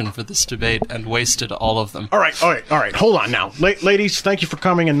preparation for this debate and wasted all of them. All right. Hold on now. Ladies, thank you for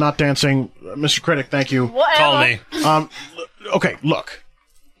coming and not dancing. Mr. Critic, thank you. Whatever. Call me. Okay, look.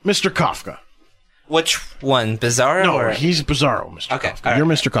 Mr. Kafka. Which one? Bizarro? No, or? he's Bizarro, Mr. Okay, Kafka. all right. You're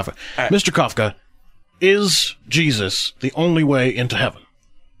Mr. Kafka. All right. Mr. Kafka, is Jesus the only way into heaven?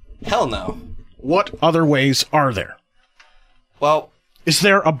 Hell no. What other ways are there? Well... Is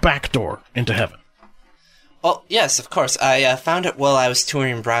there a back door into heaven? Well, yes, of course. I found it while I was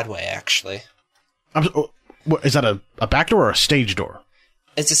touring Broadway, actually. Is that a back door or a stage door?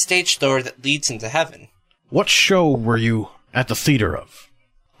 It's a stage door that leads into heaven. What show were you at the theater of?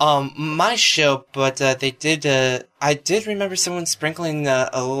 My show, but they did, I did remember someone sprinkling a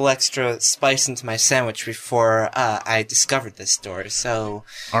little extra spice into my sandwich before, I discovered this door, so...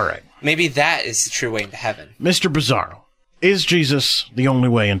 Alright. Maybe that is the true way into heaven. Mr. Bizarro, is Jesus the only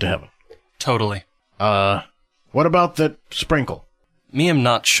way into heaven? Totally. What about that sprinkle? Me am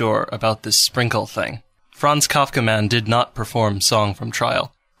not sure about this sprinkle thing. Franz Kafka man did not perform Song from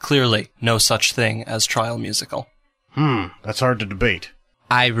Trial. Clearly, no such thing as Trial musical. That's hard to debate.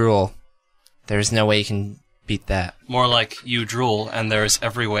 I rule. There's no way you can beat that. More like you drool, and there is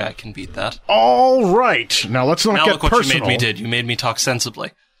every way I can beat that. All right. Now let's not now get look what personal. you made me did. You made me talk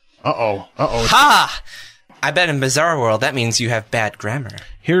sensibly. Uh-oh. Ha! I bet in Bizarre World that means you have bad grammar.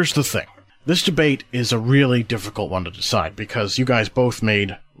 Here's the thing. This debate is a really difficult one to decide because you guys both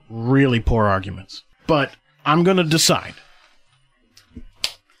made really poor arguments. But I'm going to decide.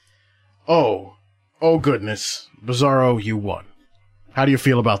 Oh goodness. Bizarro, you won. How do you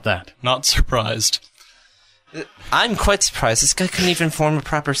feel about that? Not surprised. I'm quite surprised. This guy couldn't even form a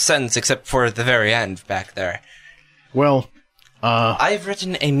proper sentence except for the very end back there. Well, I've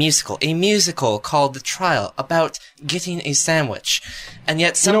written a musical called The Trial about getting a sandwich. And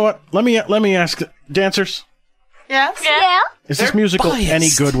yet You know what? Let me ask dancers. Yes? Yeah? Is this musical any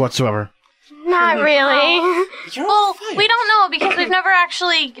good whatsoever? Not really. Well, we don't know because we've never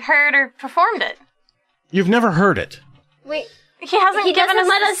actually heard or performed it. You've never heard it. Wait. He hasn't He given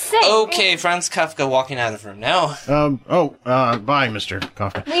doesn't us let us sing. Okay, Franz Kafka walking out of the room now. Bye, Mr.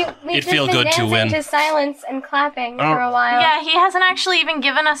 Kafka. We've It'd just feel been good to dancing win. to silence and clapping Oh. for a while. Yeah, he hasn't actually even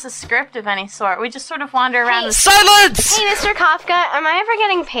given us a script of any sort. We just sort of wander around. the Silence! Hey, Mr. Kafka, am I ever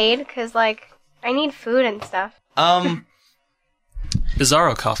getting paid? Because, I need food and stuff.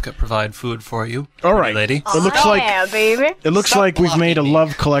 Bizarro Kafka provide food for you. All right. Lady. It looks like baby. It looks like we've made a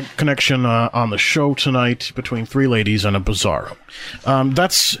love connection on the show tonight between three ladies and a Bizarro.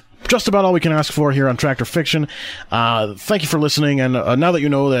 That's just about all we can ask for here on Tractor Fiction. Thank you for listening, and now that you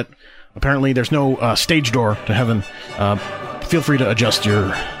know that apparently there's no stage door to heaven, feel free to adjust your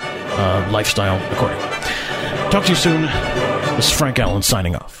lifestyle accordingly. Talk to you soon. This is Frank Allen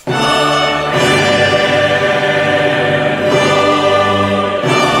signing off.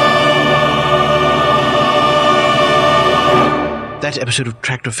 That episode of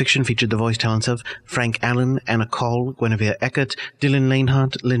Tractor Fiction featured the voice talents of Frank Allen, Anna Call, Guinevere Eckert, Dylan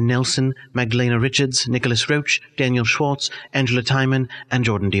Lanehart, Lynn Nelson, Magdalena Richards, Nicholas Roach, Daniel Schwartz, Angela Timon, and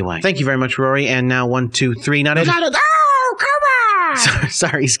Jordan D. White. Thank you very much, Rory. And now 1, 2, 3, not it. Not it. Oh, come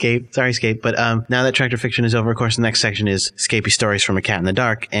Sorry, Scape. But now that Tractor Fiction is over, of course, the next section is Scapey Stories from a Cat in the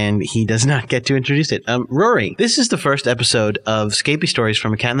Dark, and he does not get to introduce it. Rory, this is the first episode of Scapey Stories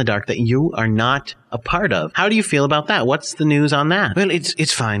from a Cat in the Dark that you are not a part of. How do you feel about that? What's the news on that? Well,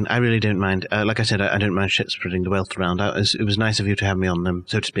 it's fine. I really don't mind. Like I said, I don't mind spreading the wealth around. It was nice of you to have me on them,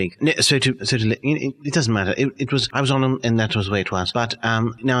 so to speak. It doesn't matter. I was on them, and that was the way it was. But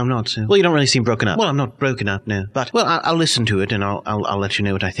no, I'm not. Well, you don't really seem broken up. Well, I'm not broken up, no. But well, I'll listen to it, and I'll let you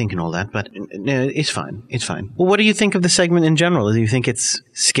know what I think and all that. But no, it's fine. It's fine. Well, what do you think of the segment in general? Do you think it's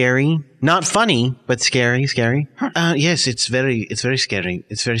scary? Not funny, but scary. Yes, it's very scary.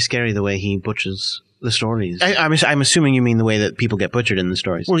 It's very scary the way he butchers the stories. I'm assuming you mean the way that people get butchered in the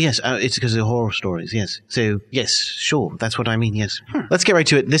stories. Well, yes, it's because of horror stories, yes. So, yes, sure, that's what I mean, yes. Let's get right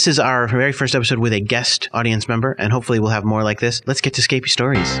to it. This is our very first episode with a guest audience member, and hopefully we'll have more like this. Let's get to Scapey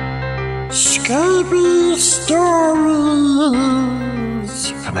Stories. Scapey Stories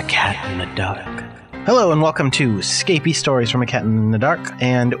from a Cat in the Dark. Hello and welcome to Scapey Stories from a Cat in the Dark,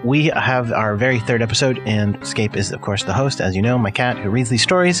 and we have our very third episode, and Scape is, of course, the host, as you know, my cat who reads these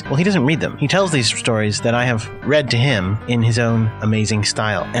stories. Well, he doesn't read them. He tells these stories that I have read to him in his own amazing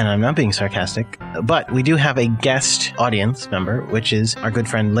style, and I'm not being sarcastic, but we do have a guest audience member, which is our good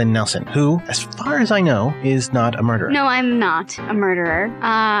friend Lynn Nelson, who, as far as I know, is not a murderer. No, I'm not a murderer.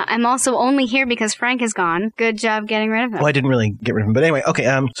 I'm also only here because Frank is gone. Good job getting rid of him. Well, I didn't really get rid of him, but anyway,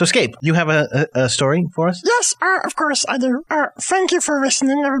 okay, so Scape, you have a story for us? Yes, of course I do. Thank you for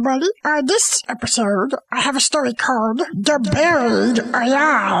listening, everybody. This episode, I have a story called The Buried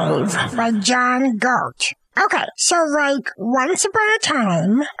Alive by John Galt. Okay, so once upon a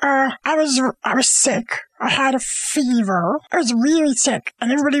time, I was sick. I had a fever. I was really sick.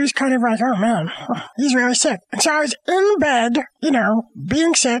 And everybody was kind of like, oh man, he's really sick. And so I was in bed,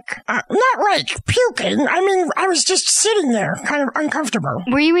 being sick. Not puking. I mean, I was just sitting there, kind of uncomfortable.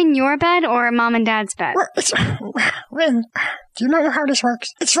 Were you in your bed or Mom and Dad's bed? Well, Lynn, do you know how this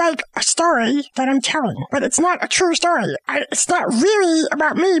works? It's like a story that I'm telling, but it's not a true story. It's not really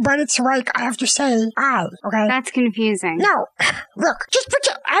about me, but it's like I have to say okay? That's confusing. No, look, just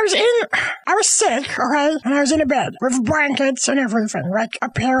I was sick, okay? And I was in a bed with blankets and everything, like a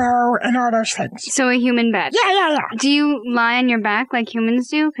pillow and all those things. So a human bed? Yeah. Do you lie on your back like humans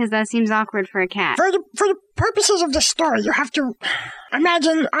do? Because that seems awkward for a cat. For the purposes of the story, you have to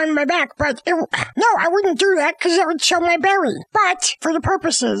imagine on my back, but no, I wouldn't do that because it would show my belly. But for the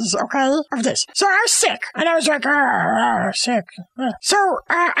purposes, okay, of this. So I was sick, and I was like, sick. So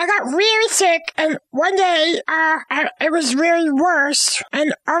I got really sick, and one day it was really worse,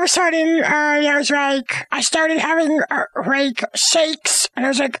 and all of a sudden I was like, I started having shakes, and I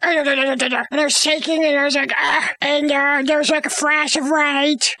was like, and I was shaking, and I was like, and there was like a flash of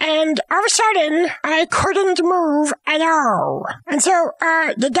light, and all of a sudden I couldn't move at all. And so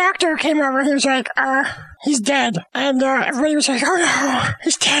the doctor came over, he was like, he's dead. And everybody was like, oh no,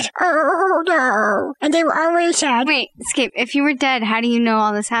 he's dead. Oh no. And they were all really sad. Wait, Skip, if you were dead, how do you know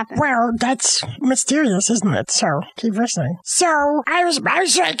all this happened? Well, that's mysterious, isn't it? So, keep listening. So, I was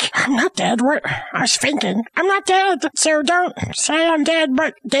like, I'm not dead. What? I was thinking, I'm not dead. So don't say I'm dead,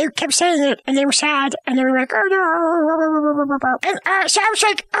 but they kept saying it, and they were sad, and they were like, oh no. And so I was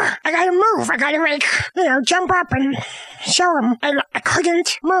like, I gotta move. I gotta jump up and show him. And I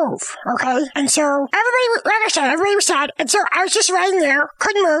couldn't move, okay? And so, everybody was sad. And so I was just lying there,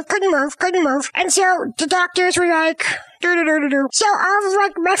 couldn't move. And so the doctors were like, so all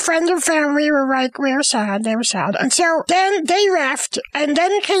of my friends and family were like, they were sad. And so then they left, and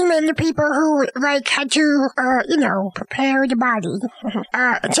then came in the people who had to, prepare the body.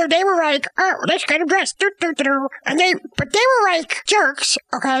 And so they were like, oh, let's get him dressed. But they were like jerks,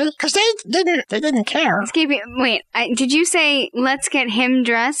 okay? Because they didn't care. Wait, did you say let's get him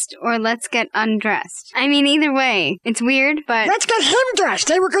dressed or let's get undressed? I mean, either way, it's weird, but let's get him dressed.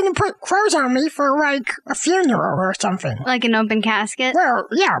 They were going to put clothes on me for a funeral or something. Like an open casket? Well,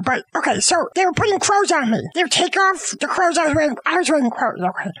 yeah, but, okay, so they were putting clothes on me. They would take off the clothes I was wearing. I was wearing clothes,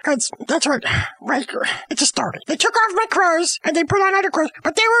 okay, because that's what, it's a story. They took off my clothes, and they put on other clothes,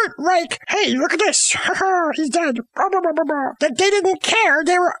 but they were like, hey, look at this. He's dead. Blah, blah, blah, blah, blah. They didn't care.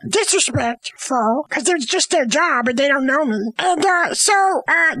 They were disrespectful, because it was just their job, and they don't know me. And, so,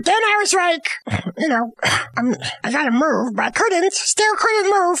 then I was like, I gotta move, but I still couldn't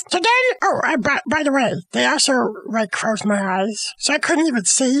move. So then, by the way, they also, closed my eyes, so I couldn't even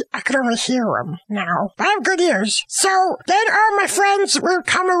see. I could only hear them now. But I have good ears. So then all my friends would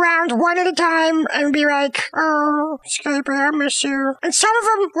come around one at a time and be like, oh, Skype, I miss you. And some of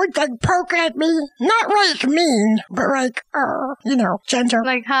them would like poke at me, not like mean, but like, oh, gentle.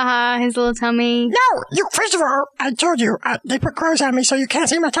 Like, haha, his little tummy. No, first of all, I told you, they put clothes on me so you can't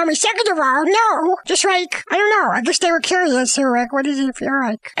see my tummy. Second of all, no, just like, I don't know, I guess they were curious. They were like, what does it feel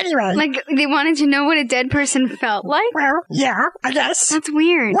like? Anyway. Like, they wanted to know what a dead person felt like? Well, yeah, I guess. That's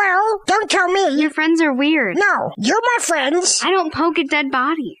weird. Well, don't tell me. Your friends are weird. No, you're my friends. I don't poke at dead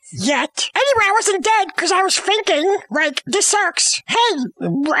bodies. Yet. Anyway, I wasn't dead because I was thinking, like, this sucks. Hey,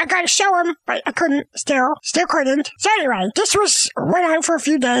 I gotta show him. But I couldn't, still couldn't. So anyway, this went on for a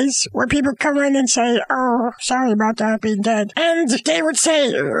few days where people come in and say, oh, sorry about that being dead. And they would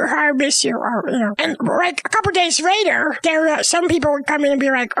say, I miss you, or, And like a couple days later, some people would come in and be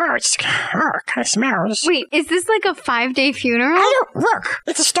like, it kind of smells. Wait, is this like a 5-day funeral? Look,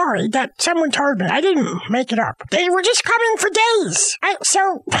 it's a story that someone told me. I didn't make it up. They were just coming for days.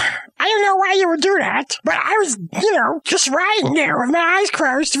 So I don't know why you would do that, but I was, just lying there with my eyes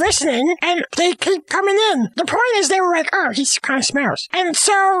closed, listening, and they keep coming in. The point is they were like, oh, he kind of smells. And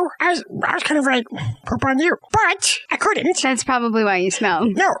so I was kind of like, poop on you. But I couldn't. That's probably why you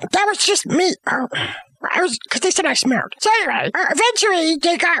smelled. No, that was just me. Because they said I smelled. So anyway, eventually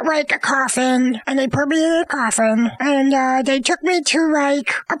they got like a coffin, and they put me in a coffin, and they took me to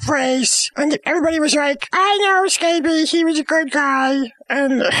like a place, and everybody was like, I know Scaby, he was a good guy,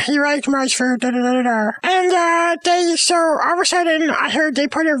 and he liked my food, da-da-da-da-da. And so all of a sudden I heard they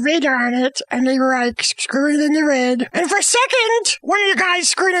put a lid on it, and they were like screwing in the lid. And for a second, one of the guys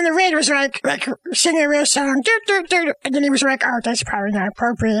screwing in the lid was like singing a real song, and then he was like, oh, that's probably not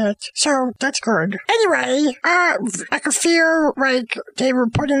appropriate. So that's good. Anyway, I could feel like they were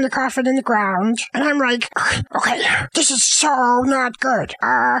putting the coffin in the ground, and I'm like, okay, this is so not good.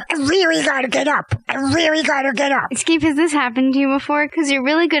 I really gotta get up. Escape, has this happened to you before? Because you're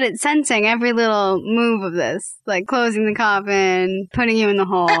really good at sensing every little move of this, like closing the coffin, putting you in the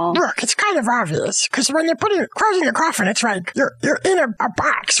hole. Look, it's kind of obvious, because when they're closing the coffin, it's like you're in a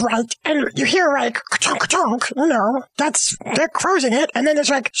box, right? And you hear like ka-chunk, ka-chunk, they're closing it, and then there's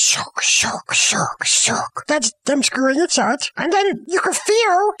like shook, shook, shook, shook. That's them screwing it shut. And then you can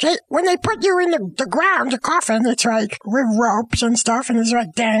feel when they put you in the ground, the coffin, it's like with ropes and stuff, and it's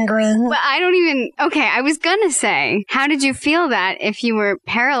like dangling. Well, I was gonna say, how did you feel that if you were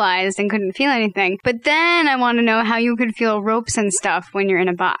paralyzed and couldn't feel anything? But then I want to know how you could feel ropes and stuff when you're in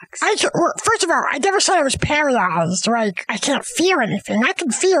a box. First of all, I never said I was paralyzed. Like, I can't feel anything. I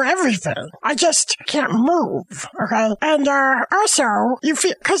can feel everything. I just can't move, okay? And also, you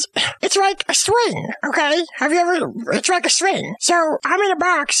feel, because it's like a swing, okay? It's like a swing. So I'm in a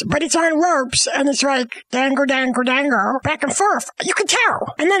box, but it's on ropes, and it's like dangle, dangle, dangle, back and forth. You can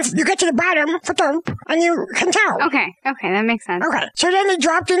tell. And then you get to the bottom, and you can tell. Okay, that makes sense. Okay, so then they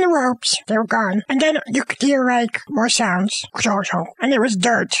dropped in the ropes. They were gone. And then you could hear, like, more sounds. And there was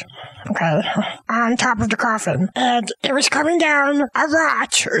dirt, okay, on top of the coffin. And it was coming down a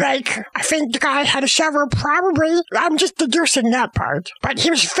lot. Like, I think the guy had a shovel, probably. I'm just deducing that part. But he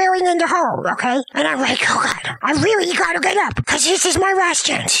was filling in the hole, okay? And I'm like, oh God, I really gotta get up, because this is my last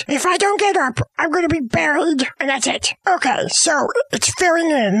chance. If I don't get up, I'm gonna be buried, and that's it. Okay, so it's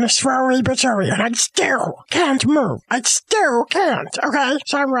filling in slowly but surely, and I still can't move. I still can't, okay?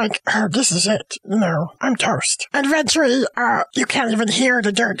 So I'm like, oh, this is it. I'm toast. And eventually, you can't even hear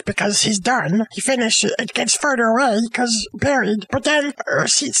the dirt because he's done. He finished. It gets further away because buried. But then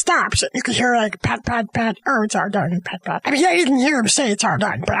he stops. You can hear like pat, pat, pat. Oh, it's all done. Pat, pat. I mean, I didn't hear him say it's all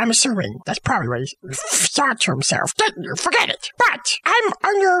done, but I'm assuming that's probably what he thought to himself. Forget it. But I'm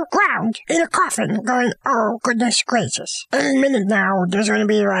underground in a coffin going, oh, goodness gracious. In a minute now, there's going to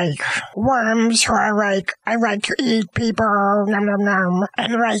be like worms who are like, I like to eat people, nom nom nom.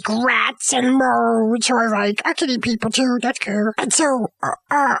 And like rats and moles who are like, I can eat people too, that's cool. And so,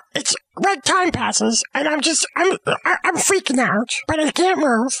 it's like time passes, and I'm freaking out, but I can't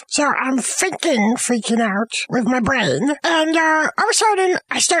move, so I'm freaking out with my brain, and all of a sudden,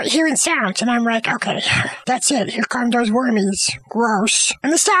 I start hearing sounds, and I'm like, okay, that's it, here come those wormies, gross,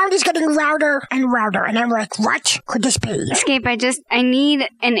 and the sound is getting louder and louder, and I'm like, what could this be? Escape, I need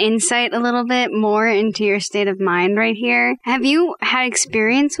an insight a little bit more into your state of mind right here. Have you had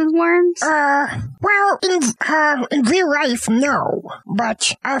experience with worms? Well, in real life, no,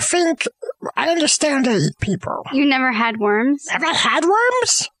 but I think I understand to eat people. You never had worms? Have I had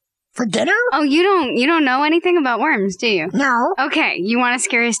worms? For dinner? Oh, you don't know anything about worms, do you? No. Okay, you want a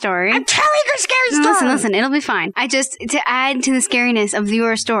scary story? I'm telling you a scary story! Listen, it'll be fine. To add to the scariness of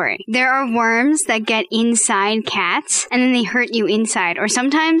your story, there are worms that get inside cats, and then they hurt you inside, or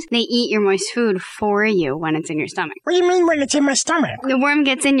sometimes they eat your moist food for you when it's in your stomach. What do you mean when it's in my stomach? The worm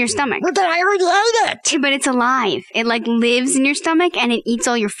gets in your stomach. Well, then I already ate it! But it's alive. It, lives in your stomach, and it eats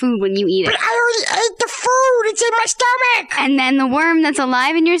all your food when you eat it. But I already ate the food! It's in my stomach! And then the worm that's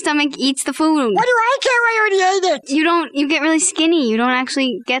alive in your stomach eats the food. What do I care? I already ate it! You get really skinny. You don't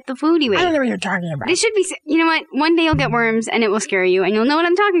actually get the food you ate. I don't know what you're talking about. It should be, you know what? One day you'll get worms, and it will scare you, and you'll know what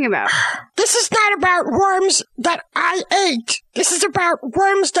I'm talking about. This is not about worms that I ate. This is about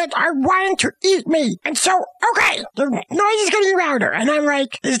worms that are wanting to eat me. And so, okay, the noise is getting louder. And I'm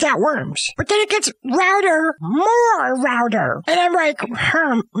like, is that worms? But then it gets louder, more louder. And I'm like,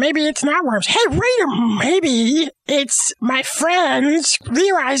 maybe it's not worms. Hey, maybe it's my friends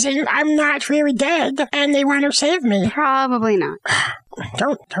realizing I'm not really dead and they want to save me. Probably not.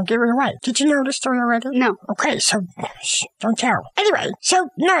 Don't give it away. Did you know the story already? No. Okay, so don't tell. Anyway, so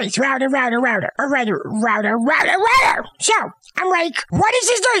noise, louder. So I'm like, what is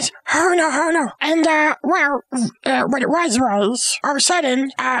this noise? Oh no. And what it was all of a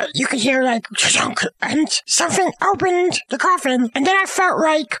sudden, you could hear chunk, and something opened the coffin, and then I felt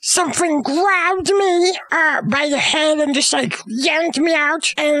like something grabbed me by the head and just yanked me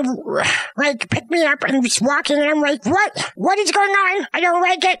out and picked me up and was walking, and I'm like, what is going on? I don't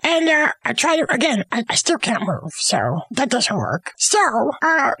like it. And I tried it again. I still can't move, so that doesn't work. So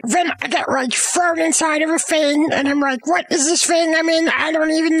then I get thrown inside of a thing, and I'm like, what is this thing? I mean, I don't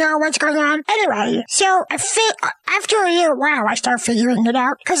even know what's going on. Anyway, so after a little while, I start figuring it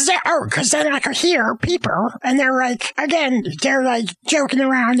out. Because then I could hear people, and they're they're joking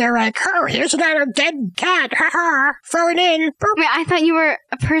around. They're like, oh, here's another dead cat. Ha ha. Throw it in. Boop. Wait, I thought you were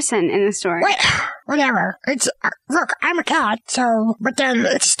a person in the story. Wait, whatever. It's, look, I'm a cat, so, but then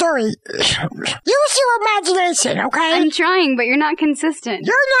it's a story. Use your imagination, okay? I'm trying, but you're not consistent.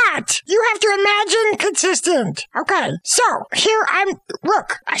 You're not! You have to imagine consistent. Okay, so, here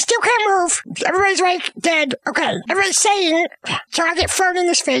look, I still can't move. Everybody's dead. Okay, everybody's saying, so I get thrown in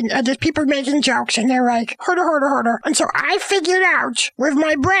this thing, and there's people making jokes, and they're like, harder. And so I figured out, with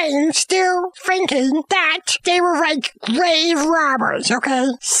my brain still thinking, that they were grave robbers, okay?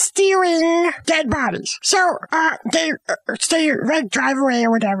 Stealing dead bodies. So, they drive away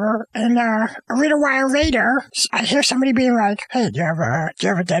or whatever, and a little while later, I hear somebody being like, hey, do you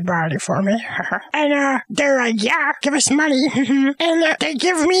have a dead body for me? And they're like, yeah, give us money. And they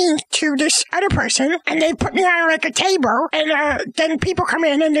give me to this other person, and they put me on a table, and then people come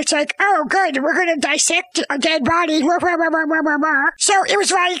in, and it's like, oh, good, we're gonna dissect a dead body. So it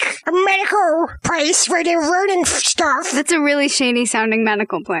was a medical place where they were learning stuff. That's a really shady sounding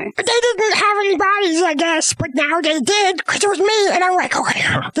medical place. But they didn't have any bodies, I guess, but now they did, because it was me, and I'm like, okay,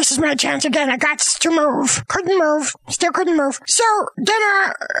 this is my chance again. I got to move. Couldn't move. Still couldn't move. So then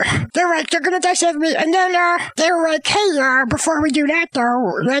they're like, they're gonna dissect me, and then they were like, hey, before we do that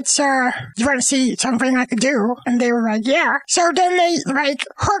though, let's you want to see something I could do? And they were like, yeah. So then they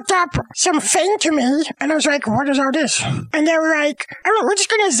hooked up some thing to me, and I was like, what is all this? And they were like, oh, we're just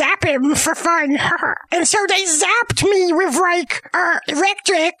gonna zap him for fun. And so they zapped me with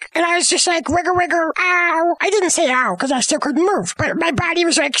electric, and I was just wiggle, ow. I didn't say ow because I still couldn't move, but my body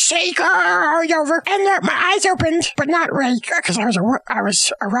was shake all over, and my eyes opened, but not because I was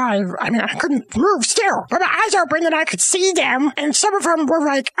arrived. I mean, I couldn't move still, but my eyes opened and I could see them, and some of them were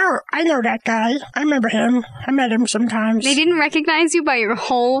like, oh, I know that guy. I remember him. I met him sometimes. They didn't recognize you by your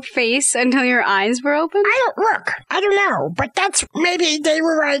whole face until your eyes were open? I don't know, but that's, maybe they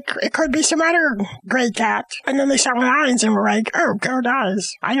were it could be some other gray cat, and then they saw my eyes and were like, oh, gold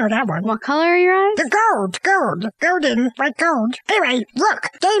eyes. I know that one. What color are your eyes? They're golden, gold. Anyway, look,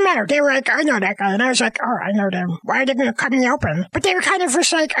 doesn't matter. They were like, I know that guy, and I was like, oh, I know them. Why are they gonna cut me open? But they were kind of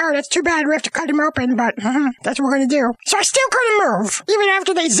just like, oh, that's too bad, we have to cut him open, but that's what we're gonna do. So I still couldn't move, even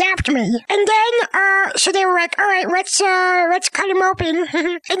after they zapped me. And then, so they were like, all right, let's cut him open.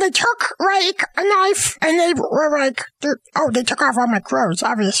 And they took, a knife, and they were like, they took off all my clothes,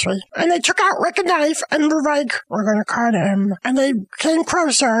 obviously. And they took out, a knife, and were like, we're gonna cut him. And they came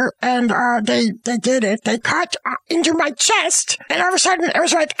closer, and, they did it. They cut into my chest, and all of a sudden, it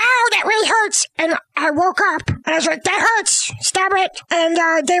was like, ow, that really hurts. And I woke up and I was like, that hurts, stop it. And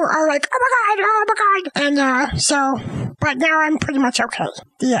they were all like, oh my God. And but now I'm pretty much okay.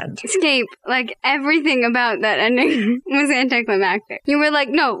 The end. Escape, like everything about that ending was anticlimactic. You were like,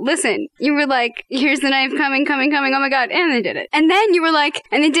 no, listen. You were like, here's the knife coming, oh my God, and they did it. And then you were like,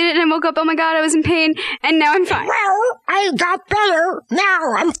 and they did it and I woke up, oh my God, I was in pain, and now I'm fine. Well, I got better.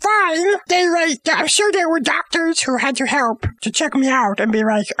 Now I'm fine. I'm sure there were doctors who had to help to check me out and be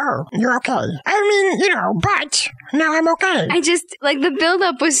like, oh, you're okay. I mean, but now I'm okay. I just, the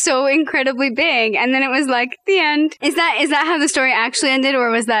buildup was so incredibly big, and then it was like, the end. Is that how the story actually ended, or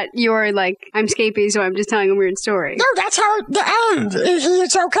was that your, I'm Scapy, so I'm just telling a weird story? No, that's how the end.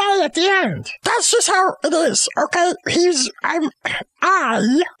 He's okay at the end. That's just how it is, okay? I,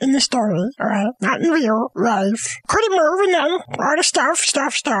 in the story, alright, not in real life, couldn't move, and then all the stuff,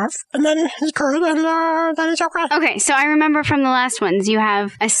 and then he could, and then he's okay. Okay, so I remember from the last ones, you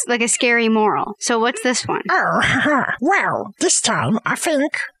have a scary moral. So what's this one? Oh, well, this time, I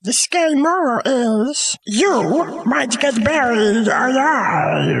think the scary moral is you might get buried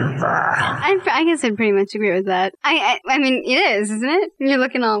alive. I guess I'd pretty much agree with that. I mean, it is, isn't it? You're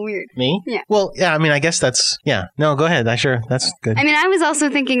looking all weird. Me? Yeah. Well, yeah, I mean, I guess that's, yeah. No, go ahead. That's good. I mean, I was also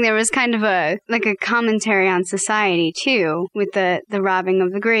thinking there was kind of a commentary on society, too, with the robbing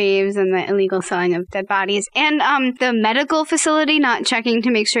of the graves and the illegal selling of dead bodies, and the medical facility not checking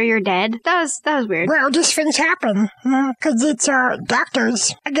to make sure you're dead. That was weird. Well, these things happen, because it's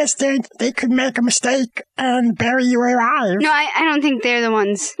doctors. I guess they could make a mistake and bury you alive. No, I don't think they're the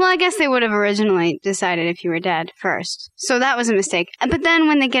ones. Well, I guess they would have originally decided if you were dead first. So that was a mistake. But then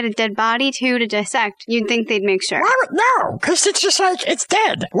when they get a dead body, too, to dissect, you'd think they'd make sure. No, because it's just it's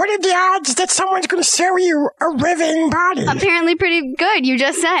dead. What are the odds that someone's going to sell you a living body? Apparently pretty good. You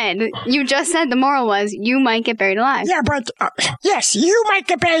just said the moral was you might get buried alive. Yeah, but yes, you might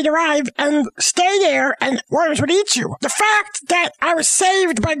get buried alive and stay there and worms would eat you. The fact that I was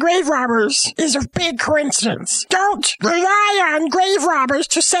saved by grave robbers is a big coincidence. Don't rely on grave robbers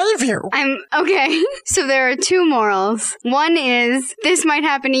to save you. Okay. So there are two morals. One is this might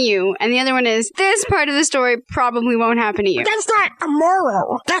happen to you, and the other one is this part of the story probably won't happen to you. That's not a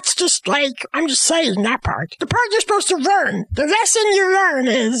moral. That's just I'm just saying that part. The part you're supposed to learn, the lesson you learn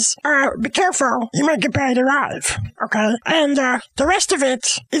is, be careful, you might get buried alive, okay? And the rest of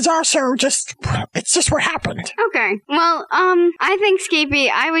it is also it's just what happened. Okay. Well, I think, Scapy,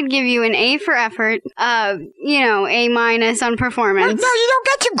 I would give you an A for effort, A- on performance. No, you don't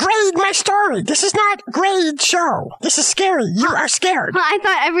get to grade my story. This is not grade show. This is scary. You are scared. Well, I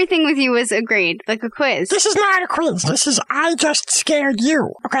thought everything with you was a grade, like a quiz. This is not a quiz. I just scared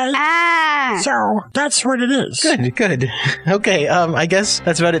you, okay? So, that's what it is. Good. Okay, I guess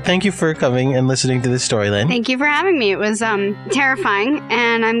that's about it. Thank you for coming and listening to this story, Lynn. Thank you for having me. It was terrifying,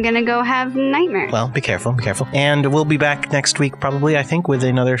 and I'm gonna go have nightmares. Well, be careful. And we'll be back next week, probably, I think, with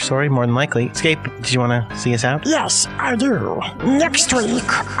another story, more than likely. Escape, did you want to see us out? Yes, I do. Next week,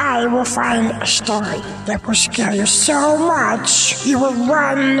 I will find a story that will scare you so much, you will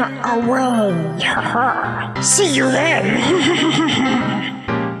run away. See you then.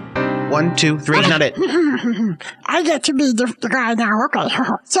 1, 2, 3, not it. I get to be the guy now, okay.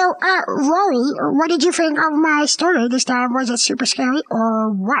 So, Rory, what did you think of my story this time? Was it super scary or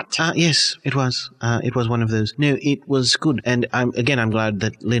what? Yes, it was. It was one of those. No, it was good. And I'm glad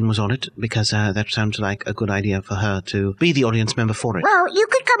that Lynn was on it, because that sounds like a good idea for her to be the audience member for it. Well, you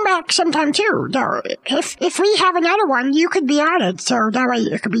could come back sometime too, though. If we have another one, you could be on it, so that way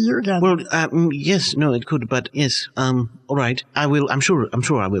it could be you again. Well, yes, no, it could, but yes, all right. I will, I'm sure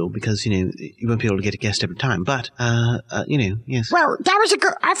I will, because, you won't be able to get a guest every time, but, yes. Well, that was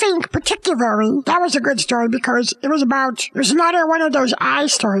I think particularly, that was a good story because it was another one of those eye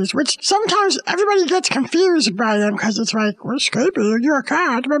stories, which sometimes everybody gets confused by them because it's like, we're Scapy, you're a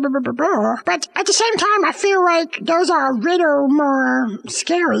cat, blah, blah, blah, blah, blah. But at the same time, I feel like those are a little more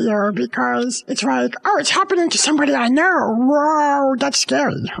scarier because it's like, oh, it's happening to somebody I know. Whoa, that's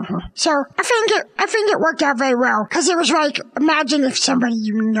scary. So I think it worked out very well because it was like, imagine if somebody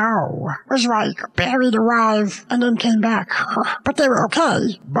you know was like buried alive and then came back. But they were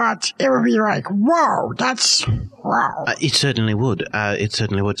okay. But it would be like, whoa, that's... Wow. It certainly would.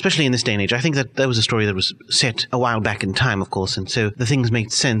 Especially in this day and age. I think that was a story that was set a while back in time, of course, and so the things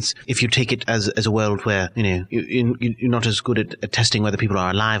made sense if you take it as a world where, you're not as good at testing whether people are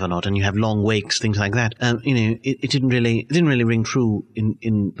alive or not, and you have long wakes, things like that. It didn't really ring true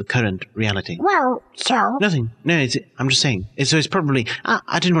in the current reality. Well, so? Nothing. No, I'm just saying. So it's probably,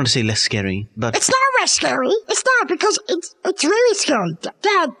 I didn't want to say less scary, but... It's not less scary. It's not, because it's really scary.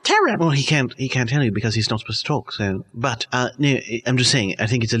 Dad, tell him. Well, he can't tell you because he's not supposed to talk. So, but no, I'm just saying, I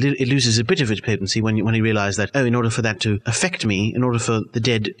think it loses a bit of its potency when he realized that, in order for that to affect me, in order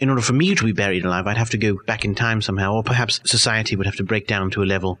for me to be buried alive, I'd have to go back in time somehow, or perhaps society would have to break down to a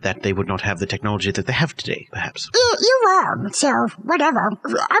level that they would not have the technology that they have today, perhaps. You're wrong, so whatever.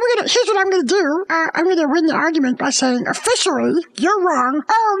 Here's what I'm gonna do. I'm gonna win the argument by saying, officially, you're wrong.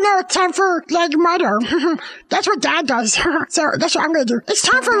 Oh no, it's time for Leg Murder. That's what Dad does. So that's what I'm gonna do. It's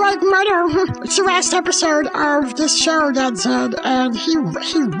time for Leg Murder. It's the last episode of this show, Dad said, and he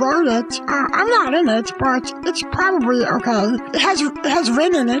wrote it. I'm not in it, but it's probably okay. It has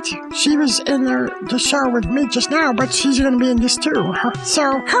Rin in it. She was in the show with me just now, but she's gonna be in this too.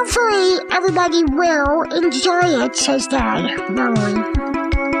 So hopefully everybody will enjoy it, says Dad. Normally.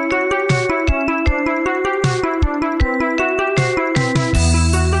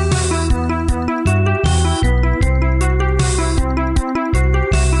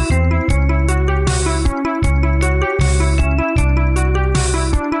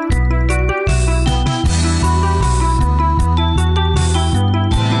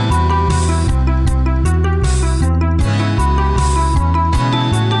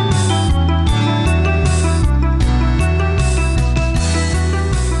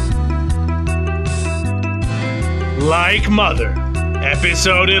 Like Mother,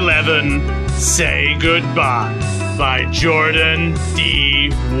 Episode 11, Say Goodbye, by Jordan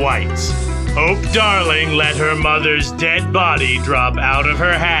D. White. Hope Darling let her mother's dead body drop out of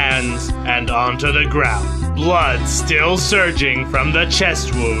her hands and onto the ground, blood still surging from the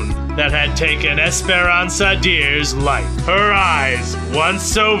chest wound that had taken Esperanza Deer's life. Her eyes, once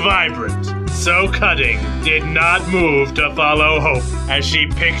so vibrant, so cutting, did not move to follow Hope as she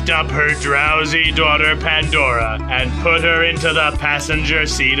picked up her drowsy daughter Pandora and put her into the passenger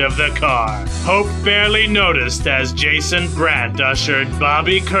seat of the car. Hope barely noticed as Jason Brandt ushered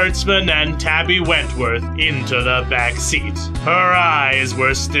Bobby Kurtzman and Tabby Wentworth into the back seat. Her eyes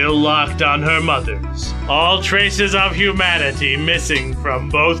were still locked on her mother's, all traces of humanity missing from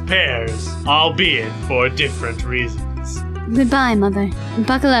both pairs, albeit for different reasons. Goodbye, Mother.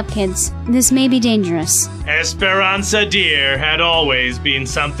 Buckle up, kids. This may be dangerous. Esperanza Deer had always been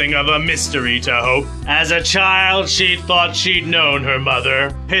something of a mystery to Hope. As a child, she thought she'd known her mother.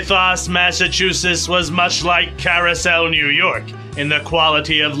 Pythos, Massachusetts was much like Carousel, New York, in the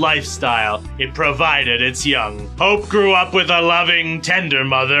quality of lifestyle it provided its young. Hope grew up with a loving, tender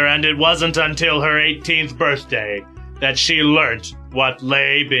mother, and it wasn't until her 18th birthday that she learnt what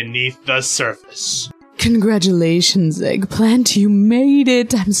lay beneath the surface. Congratulations, Eggplant. You made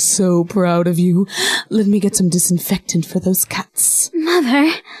it. I'm so proud of you. Let me get some disinfectant for those cuts.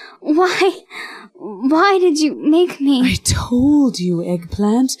 Mother, why did you make me? I told you,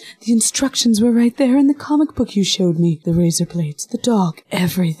 Eggplant. The instructions were right there in the comic book you showed me. The razor blades, the dog,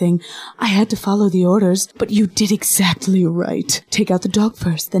 everything. I had to follow the orders, but you did exactly right. Take out the dog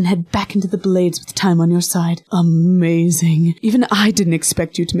first, then head back into the blades with time on your side. Amazing. Even I didn't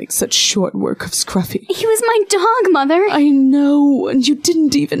expect you to make such short work of Scruffy. He was my dog, Mother. I know, and you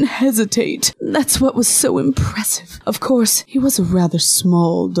didn't even hesitate. That's what was so impressive. Of course, he was a rather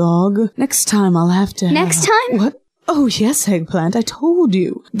small dog. Next time I'll have to... Next time? What? Oh, yes, Eggplant, I told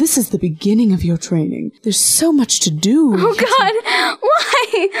you. This is the beginning of your training. There's so much to do. Oh, God!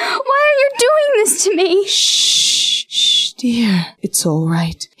 Why? Why are you doing this to me? Shh, dear. It's all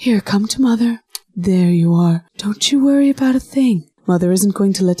right. Here, come to Mother. There you are. Don't you worry about a thing. Mother isn't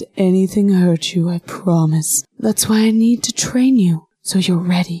going to let anything hurt you, I promise. That's why I need to train you, so you're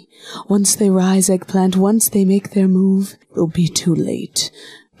ready. Once they rise, Eggplant, once they make their move, it'll be too late.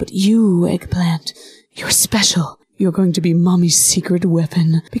 But you, Eggplant, you're special. You're going to be Mommy's secret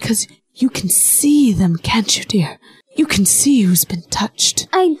weapon, because you can see them, can't you, dear? You can see who's been touched.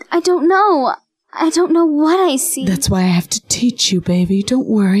 I don't know. I don't know what I see. That's why I have to teach you, baby. Don't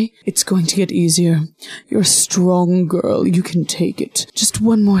worry. It's going to get easier. You're a strong girl. You can take it. Just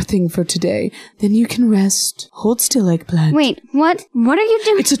one more thing for today. Then you can rest. Hold still, Eggplant. Wait, what? What are you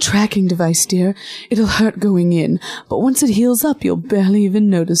doing? It's a tracking device, dear. It'll hurt going in, but once it heals up, you'll barely even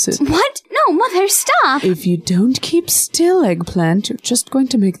notice it. What? No, Mother, stop! If you don't keep still, Eggplant, you're just going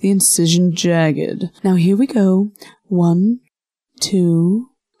to make the incision jagged. Now here we go. 1, 2...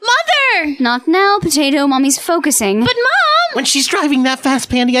 Mother! Not now, Potato. Mommy's focusing. But Mom! When she's driving that fast,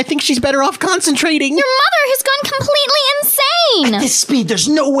 Pandy, I think she's better off concentrating. Your mother has gone completely insane! At this speed, there's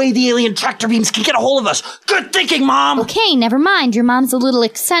no way the alien tractor beams can get a hold of us. Good thinking, Mom! Okay, never mind. Your mom's a little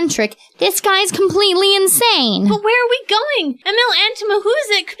eccentric. This guy's completely insane. But where are we going? Emil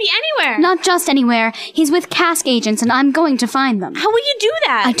Antimahuzit could be anywhere. Not just anywhere. He's with Cask agents, and I'm going to find them. How will you do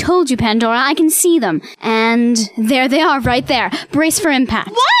that? I told you, Pandora. I can see them. And there they are, right there. Brace for impact.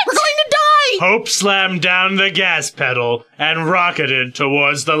 What? We're going to die! Hope slammed down the gas pedal and rocketed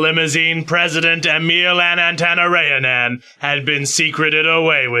towards the limousine President Emil Anantanareanan had been secreted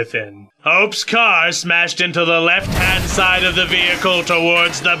away within. Hope's car smashed into the left-hand side of the vehicle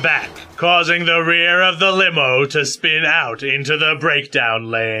towards the back, causing the rear of the limo to spin out into the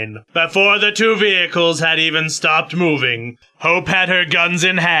breakdown lane. Before the two vehicles had even stopped moving, Hope had her guns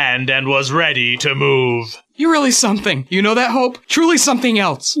in hand and was ready to move. You're really something. You know that, Hope? Truly something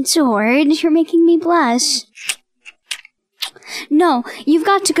else. George, you're making me blush. No, you've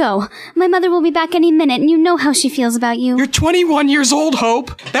got to go. My mother will be back any minute, and you know how she feels about you. You're 21 years old,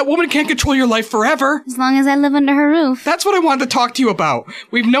 Hope. That woman can't control your life forever. As long as I live under her roof. That's what I wanted to talk to you about.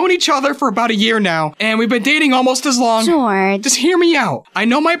 We've known each other for about a year now, and we've been dating almost as long. George. Just hear me out. I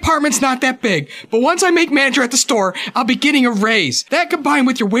know my apartment's not that big, but once I make manager at the store, I'll be getting a raise. That combined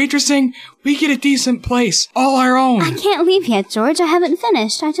with your waitressing, we get a decent place. All our own. I can't leave yet, George. I haven't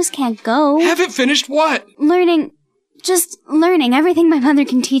finished. I just can't go. Haven't finished what? Just learning everything my mother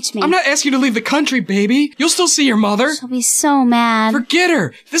can teach me. I'm not asking you to leave the country, baby. You'll still see your mother. She'll be so mad. Forget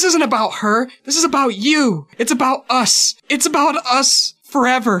her. This isn't about her. This is about you. It's about us. It's about us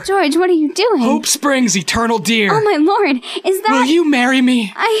forever. George, what are you doing? Hope Springs, eternal dear. Oh, my Lord. Is that... Will you marry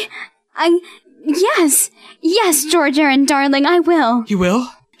me? Yes. Yes, George Aaron, darling, I will. You will?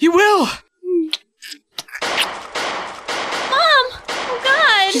 You will!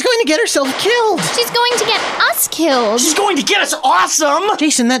 She's going to get herself killed. She's going to get us killed. She's going to get us awesome.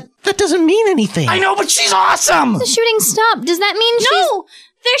 Jason, that doesn't mean anything. I know, but she's awesome. The shooting stopped. Does that mean No!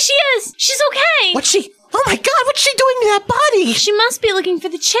 There she is! She's okay! What's she... Oh my God, what's she doing to that body? She must be looking for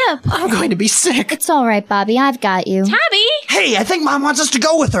the chip. I'm going to be sick. It's all right, Bobby. I've got you. Tabby! Hey, I think Mom wants us to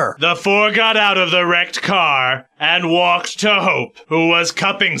go with her. The four got out of the wrecked car and walked to Hope, who was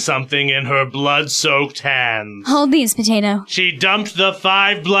cupping something in her blood-soaked hands. Hold these, Potato. She dumped the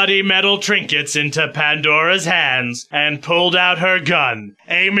 5 bloody metal trinkets into Pandora's hands and pulled out her gun,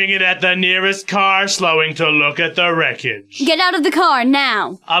 aiming it at the nearest car, slowing to look at the wreckage. Get out of the car,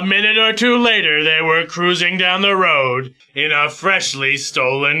 now! A minute or two later, they were cruising down the road in a freshly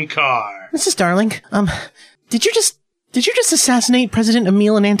stolen car. Mrs. Darling, did you just assassinate President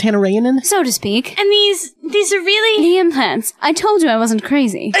Emil Anantanareanan? So to speak. And these are really... The implants. I told you I wasn't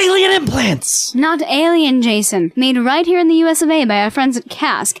crazy. Alien implants! Not alien, Jason. Made right here in the US of A by our friends at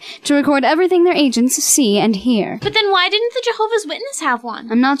CASC to record everything their agents see and hear. But then why didn't the Jehovah's Witness have one?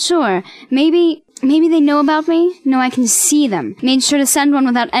 I'm not sure. Maybe they know about me? No, I can see them. Made sure to send one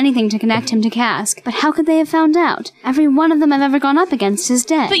without anything to connect him to CASC. But how could they have found out? Every one of them I've ever gone up against is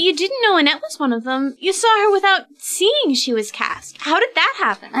dead. But you didn't know Annette was one of them. You saw her without seeing she was cast. How did that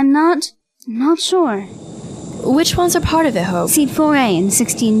happen? I'm not sure. Which ones are part of it, Hope? Seat 4A and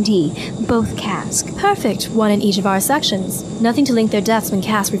 16D, both CASC. Perfect. One in each of our sections. Nothing to link their deaths when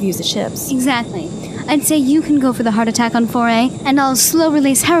CASC reviews the chips. Exactly. I'd say you can go for the heart attack on 4A, and I'll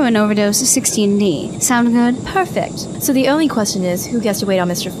slow-release heroin overdose 16D. Sound good? Perfect. So the only question is, who gets to wait on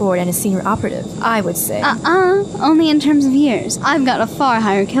Mr. Ford and his senior operative? I would say. Only in terms of years. I've got a far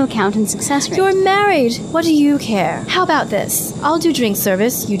higher kill count and success rate. You're married. What do you care? How about this? I'll do drink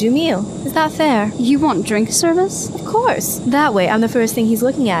service, you do meal. Is that fair? You want drink service? Of course. That way, I'm the first thing he's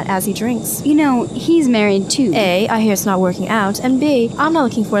looking at as he drinks. You know, he's married too. A, I hear it's not working out, and B, I'm not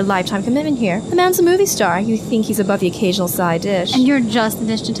looking for a lifetime commitment here. The man's a movie star. You think he's above the occasional side dish. And you're just the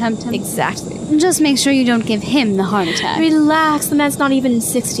dish to tempt him? Exactly. Just make sure you don't give him the heart attack. Relax, the man's not even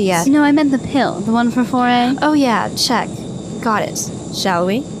 60 yet. No, I meant the pill. The one for 4A. Oh yeah, check. Got it. Shall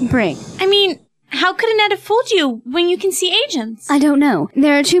we? Bring. I mean, how could Annette have fooled you when you can see agents? I don't know.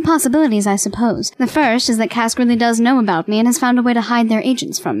 There are two possibilities, I suppose. The first is that CASC really does know about me and has found a way to hide their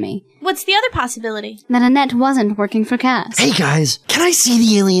agents from me. What's the other possibility? That Annette wasn't working for CASC. Hey guys, can I see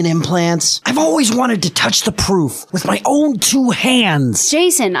the alien implants? I've always wanted to touch the proof with my own 2 hands.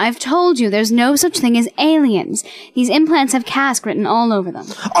 Jason, I've told you there's no such thing as aliens. These implants have CASC written all over them.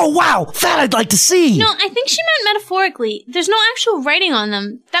 Oh wow, that I'd like to see! No, I think she meant metaphorically. There's no actual writing on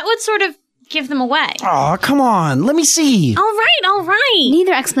them. That would sort of give them away. Aw, come on, let me see. All right.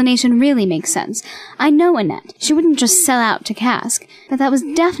 Neither explanation really makes sense. I know Annette. She wouldn't just sell out to CASC, but that was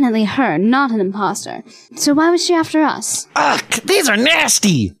definitely her, not an imposter. So why was she after us? Ugh, these are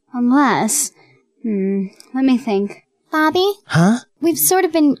nasty! Unless... let me think. Bobby? Huh? We've sort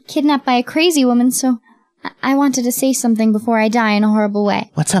of been kidnapped by a crazy woman, so I wanted to say something before I die in a horrible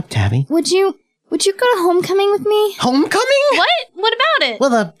way. What's up, Tabby? Would you go to homecoming with me? Homecoming? What? What about it? Well,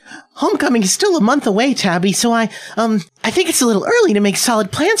 the homecoming is still a month away, Tabby, so I think it's a little early to make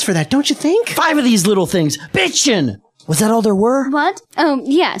solid plans for that, don't you think? 5 of these little things, bitchin'! Was that all there were? What? Oh,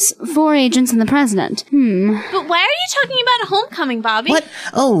 yes. 4 agents and the president. But why are you talking about a homecoming, Bobby? What?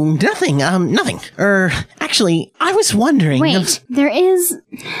 Oh, nothing. Nothing. Actually, I was wondering... Wait, there is...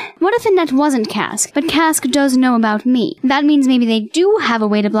 What if Annette wasn't Cask, but Cask does know about me? That means maybe they do have a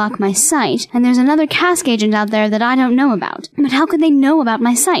way to block my site, and there's another Cask agent out there that I don't know about. But how could they know about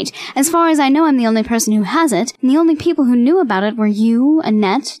my site? As far as I know, I'm the only person who has it, and the only people who knew about it were you,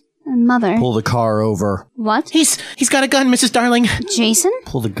 Annette, and Mother. Pull the car over. What? He's got a gun, Mrs. Darling. Jason?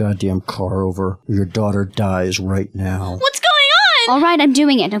 Pull the goddamn car over, or your daughter dies right now. What's going on? All right, I'm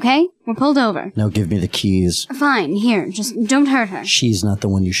doing it, okay? We're pulled over. Now give me the keys. Fine, here, just don't hurt her. She's not the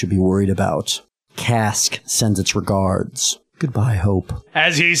one you should be worried about. Cask sends its regards. Goodbye, Hope.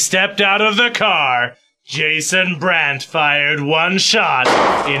 As he stepped out of the car, Jason Brandt fired one shot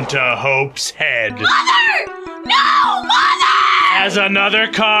into Hope's head. Mother! No, Mother! As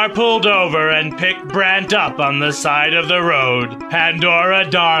another car pulled over and picked Brandt up on the side of the road, Pandora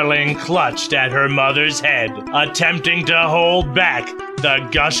Darling clutched at her mother's head, attempting to hold back the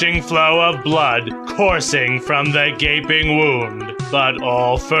gushing flow of blood coursing from the gaping wound. But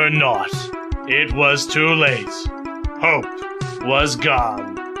all for naught. It was too late. Hope was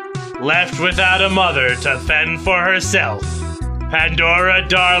gone. Left without a mother to fend for herself, Pandora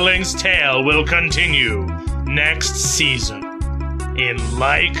Darling's tale will continue next season in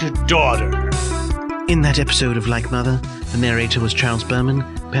Like Daughter. In that episode of Like Mother, the narrator was Charles Berman,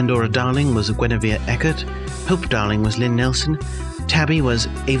 Pandora Darling was Guinevere Eckert, Hope Darling was Lynn Nelson, Tabby was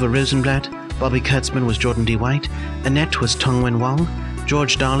Ava Rosenblatt, Bobby Kurtzman was Jordan D. White, Annette was Tongwen Wong,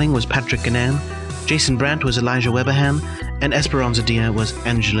 George Darling was Patrick Ganan, Jason Brandt was Elijah Weberham, and Esperanza Dia was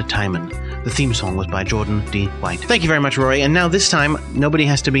Angela Timon. The theme song was by Jordan D. White. Thank you very much, Rory. And now this time, nobody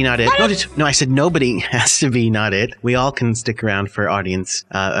has to be not it. No, I said nobody has to be not it. We all can stick around for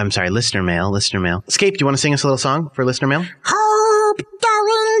listener mail. Escape, do you want to sing us a little song for listener mail? Hope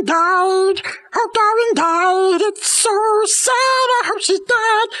Darling died. Hope Darling died. It's so sad. I hope she's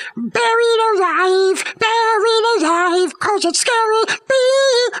dead. Buried alive. 'Cause it's scary. Be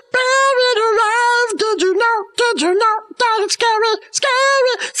buried alive. Did you know that it's scary?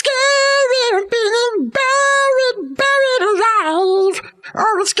 Being buried alive.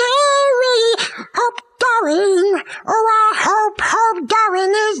 Oh, it's scary. Hope Darling. Oh, I hope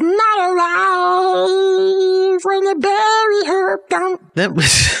Darling is not alive when you bury her down. That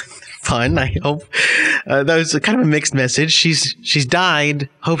was fun, I hope. That was kind of a mixed message. She's died.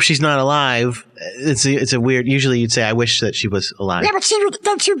 Hope she's not alive. It's a weird. Usually you'd say, I wish that she was alive. Yeah, but see,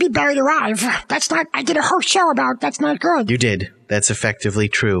 that should be buried alive. That's not. I did a whole show about. That's not good. You did. That's effectively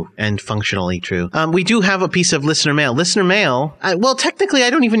true and functionally true. We do have a piece of listener mail. Listener mail. Well, technically,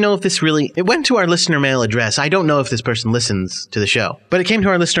 I don't even know if this really. It went to our listener mail address. I don't know if this person listens to the show, but it came to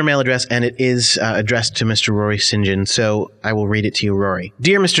our listener mail address, and it is addressed to Mr. Rory St. John. So I will read it to you, Rory.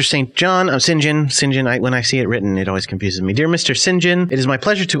 Dear Mr. St. John, St. John. When I see it written, it always confuses me. Dear Mr. St. John, it is my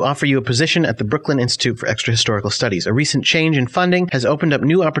pleasure to offer you a position at the Brooklyn Institute for Extrahistorical Studies. A recent change in funding has opened up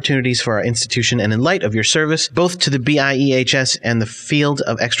new opportunities for our institution, and in light of your service, both to the BIEHS and the field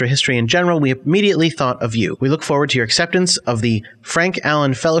of extra history in general, we immediately thought of you. We look forward to your acceptance of the Frank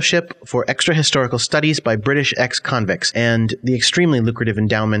Allen Fellowship for Extrahistorical Studies by British ex-convicts and the extremely lucrative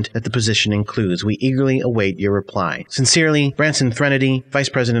endowment that the position includes. We eagerly await your reply. Sincerely, Branson Threnody, Vice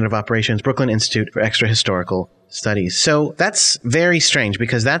President of Operations, Brooklyn Institute for Extrahistorical Studies. So that's very strange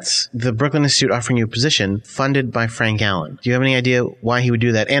because that's the Brooklyn Institute offering you a position funded by Frank Allen. Do you have any idea why he would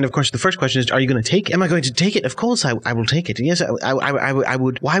do that? And of course, the first question is, are you going to take it? Am I going to take it? Of course I will take it. Yes, I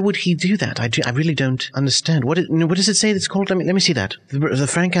would. Why would he do that? I really don't understand. What does it say that's called? Let me see that. The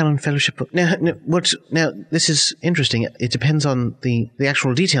Frank Allen Fellowship. Now, this is interesting. It depends on the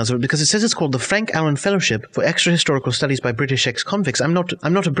actual details of it because it says it's called the Frank Allen Fellowship for Extrahistorical Studies by British ex-convicts. I'm not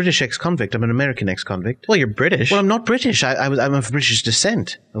a British ex-convict. I'm an American ex-convict. Well, you're British. Well, I'm not British. I'm of British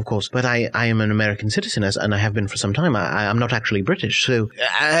descent, of course, but I am an American citizen, and I have been for some time. I'm not actually British, so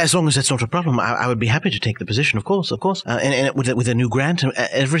as long as that's not a problem, I would be happy to take the position, of course, and with a new grant,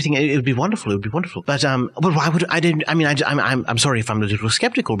 everything, it would be wonderful. It would be wonderful. But why would I didn't? I mean, I'm sorry if I'm a little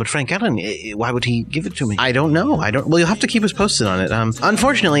skeptical, but Frank Allen, why would he give it to me? I don't know. Well, you'll have to keep us posted on it.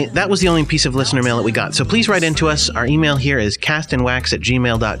 Unfortunately, that was the only piece of listener mail that we got. So please write into us. Our email here is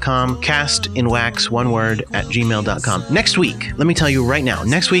castinwax@gmail.com. Castinwax, one word, onlywaxwork@gmail.com. Next week, let me tell you right now,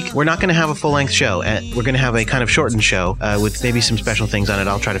 next week, we're not going to have a full-length show. We're going to have a kind of shortened show with maybe some special things on it.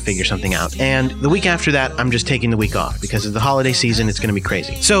 I'll try to figure something out. And the week after that, I'm just taking the week off because of the holiday season. It's going to be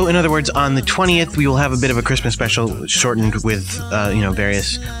crazy. So, in other words, on the 20th, we will have a bit of a Christmas special shortened with,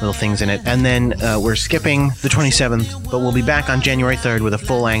 various little things in it. And then we're skipping the 27th, but we'll be back on January 3rd with a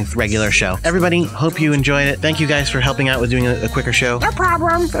full-length regular show. Everybody, hope you enjoyed it. Thank you guys for helping out with doing a quicker show. No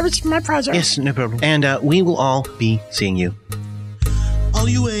problem. It was my pleasure. Yes, no problem. And we will all be seeing you. All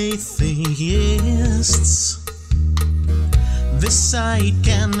you atheists, this site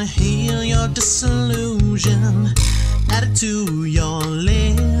can heal your disillusion. Add it to your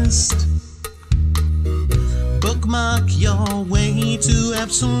list. Bookmark your way to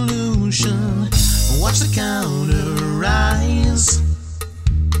absolution. Watch the counter rise.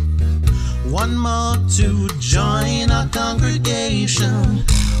 One more to join our congregation.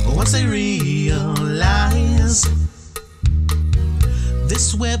 Once they realize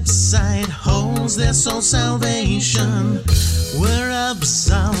this website holds their soul salvation, we're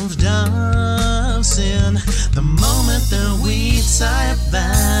absolved of sin the moment that we type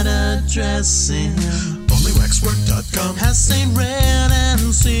that address in. OnlyWaxWork.com has Saint Red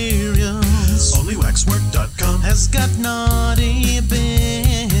and cereals. OnlyWaxWork.com has got naughty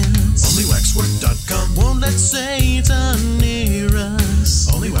bins. OnlyWaxWork.com won't let Satan near us.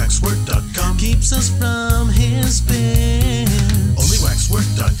 OnlyWaxWork.com keeps us from his bins.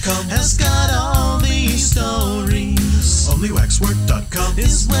 OnlyWaxWork.com has got all these stories. OnlyWaxWork.com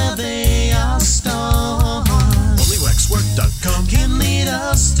is where they are stored. OnlyWaxWork.com can lead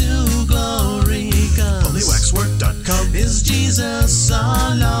us to glory. OnlyWaxWork.com is Jesus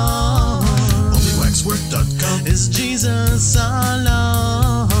our Lord. OnlyWaxWork.com is Jesus our Lord.